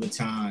dinner all the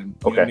time.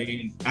 You know what I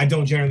mean? I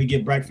don't generally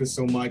get breakfast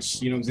so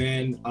much, you know what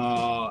I'm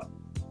saying?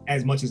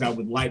 As much as I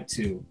would like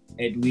to,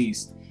 at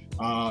least.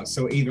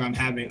 So either I'm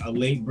having a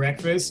late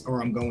breakfast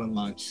or I'm going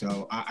lunch.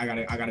 So I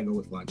gotta go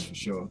with lunch for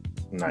sure.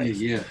 Nice.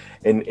 Yeah.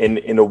 And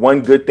the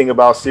one good thing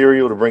about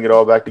cereal, to bring it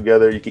all back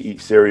together, you can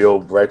eat cereal,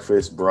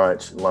 breakfast,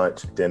 brunch,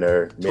 lunch,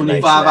 dinner,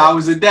 midnight 25 snack.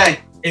 hours a day.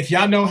 If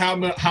y'all know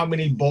how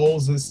many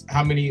bowls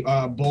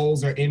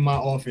are in my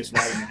office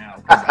right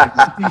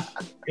now.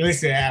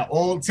 Listen, at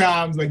all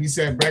times, like you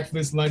said,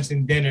 breakfast, lunch,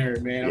 and dinner,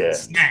 man. I'm a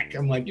snack.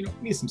 I'm like, I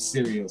need some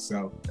cereal.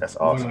 So that's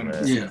awesome,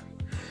 100%. Man.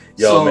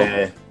 Yeah.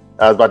 Man.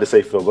 I was about to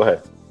say, Phil, go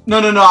ahead. No.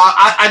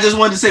 I just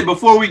wanted to say,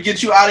 before we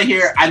get you out of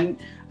here, I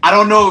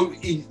don't know.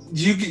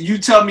 You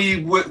tell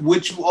me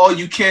what all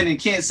you can and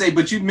can't say,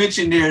 but you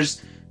mentioned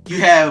you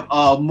have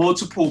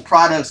multiple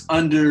products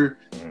under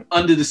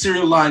the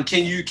cereal line.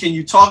 Can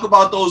you talk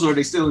about those, or are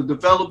they still in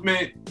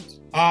development?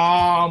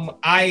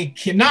 I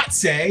cannot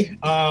say.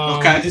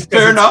 Okay,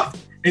 fair enough.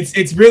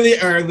 It's really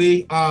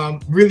early.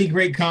 Really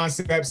great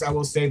concepts, I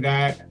will say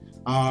that.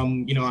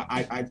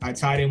 I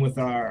tied in with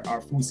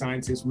our food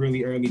scientists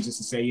really early just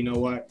to say, you know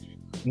what,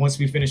 once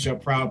we finish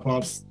up Proud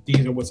Puffs,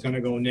 these are what's going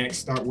to go next.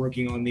 Start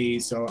working on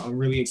these. So I'm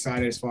really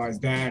excited as far as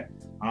that.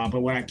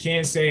 But what I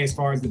can say as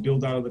far as the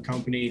build out of the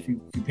company, if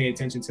you pay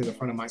attention to the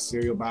front of my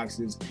cereal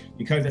boxes,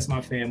 because that's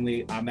my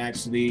family, I'm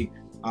actually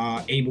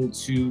able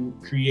to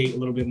create a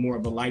little bit more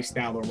of a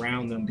lifestyle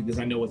around them because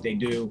I know what they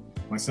do.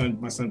 My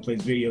son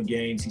plays video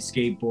games, he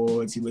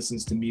skateboards, he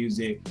listens to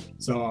music.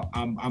 So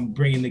I'm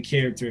bringing the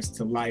characters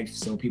to life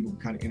so people can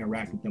kind of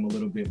interact with them a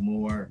little bit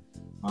more.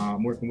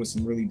 I'm working with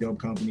some really dope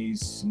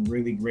companies, some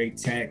really great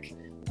tech.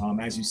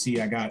 As you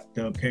see, I got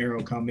the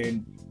apparel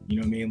coming. You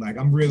know what I mean? Like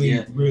I'm really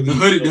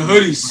the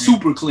hoodie's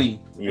super clean.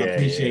 I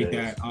appreciate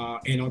that.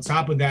 And on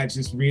top of that,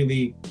 just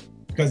really,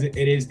 because it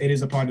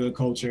is a part of the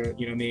culture.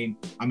 You know what I mean?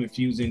 I'm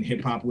infusing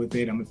hip hop with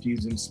it. I'm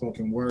infusing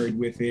spoken word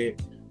with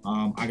it.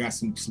 I got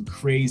some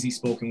crazy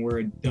spoken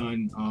word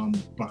done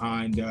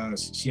behind.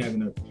 She has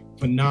a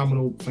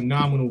phenomenal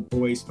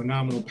voice,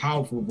 phenomenal,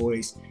 powerful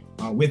voice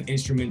with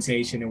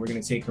instrumentation, and we're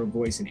gonna take her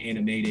voice and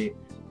animate it.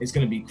 It's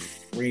gonna be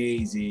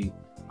crazy.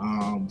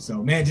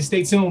 So man, just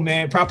stay tuned,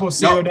 man.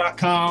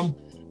 PropOcereal.com.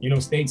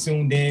 Stay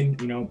tuned in.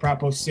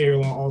 Propo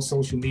Cereal on all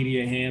social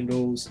media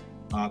handles.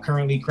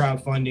 Currently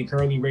crowdfunding,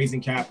 currently raising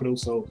capital.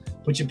 So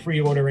put your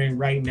pre-order in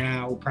right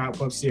now.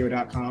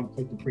 ProudPuffCereal.com.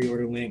 Click the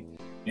pre-order link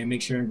and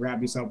make sure and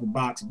grab yourself a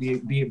box.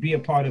 Be a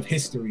part of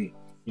history.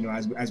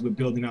 As we're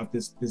building out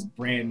this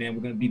brand, man,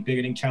 we're gonna be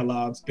bigger than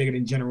Kellogg's, bigger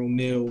than General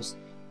Mills,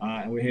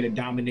 and we're here to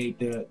dominate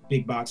the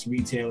big box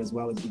retail as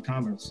well as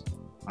e-commerce.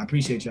 I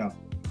appreciate y'all.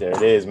 There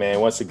it is, man.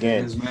 Once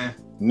again,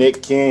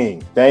 Nick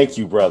King, thank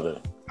you,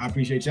 brother. I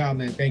appreciate y'all,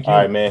 man. Thank you. All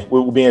right, man.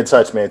 We'll be in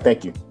touch, man.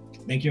 Thank you.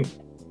 Thank you.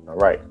 All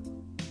right.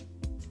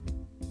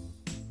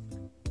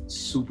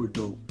 Super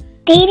dope.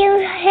 They do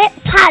hip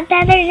hop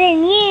better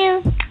than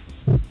you.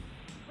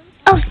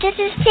 Oh, this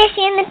is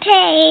Tissy in the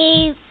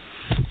tape.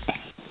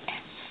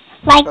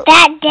 Like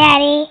that,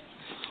 Daddy.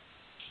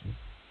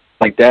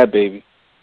 Like that, baby.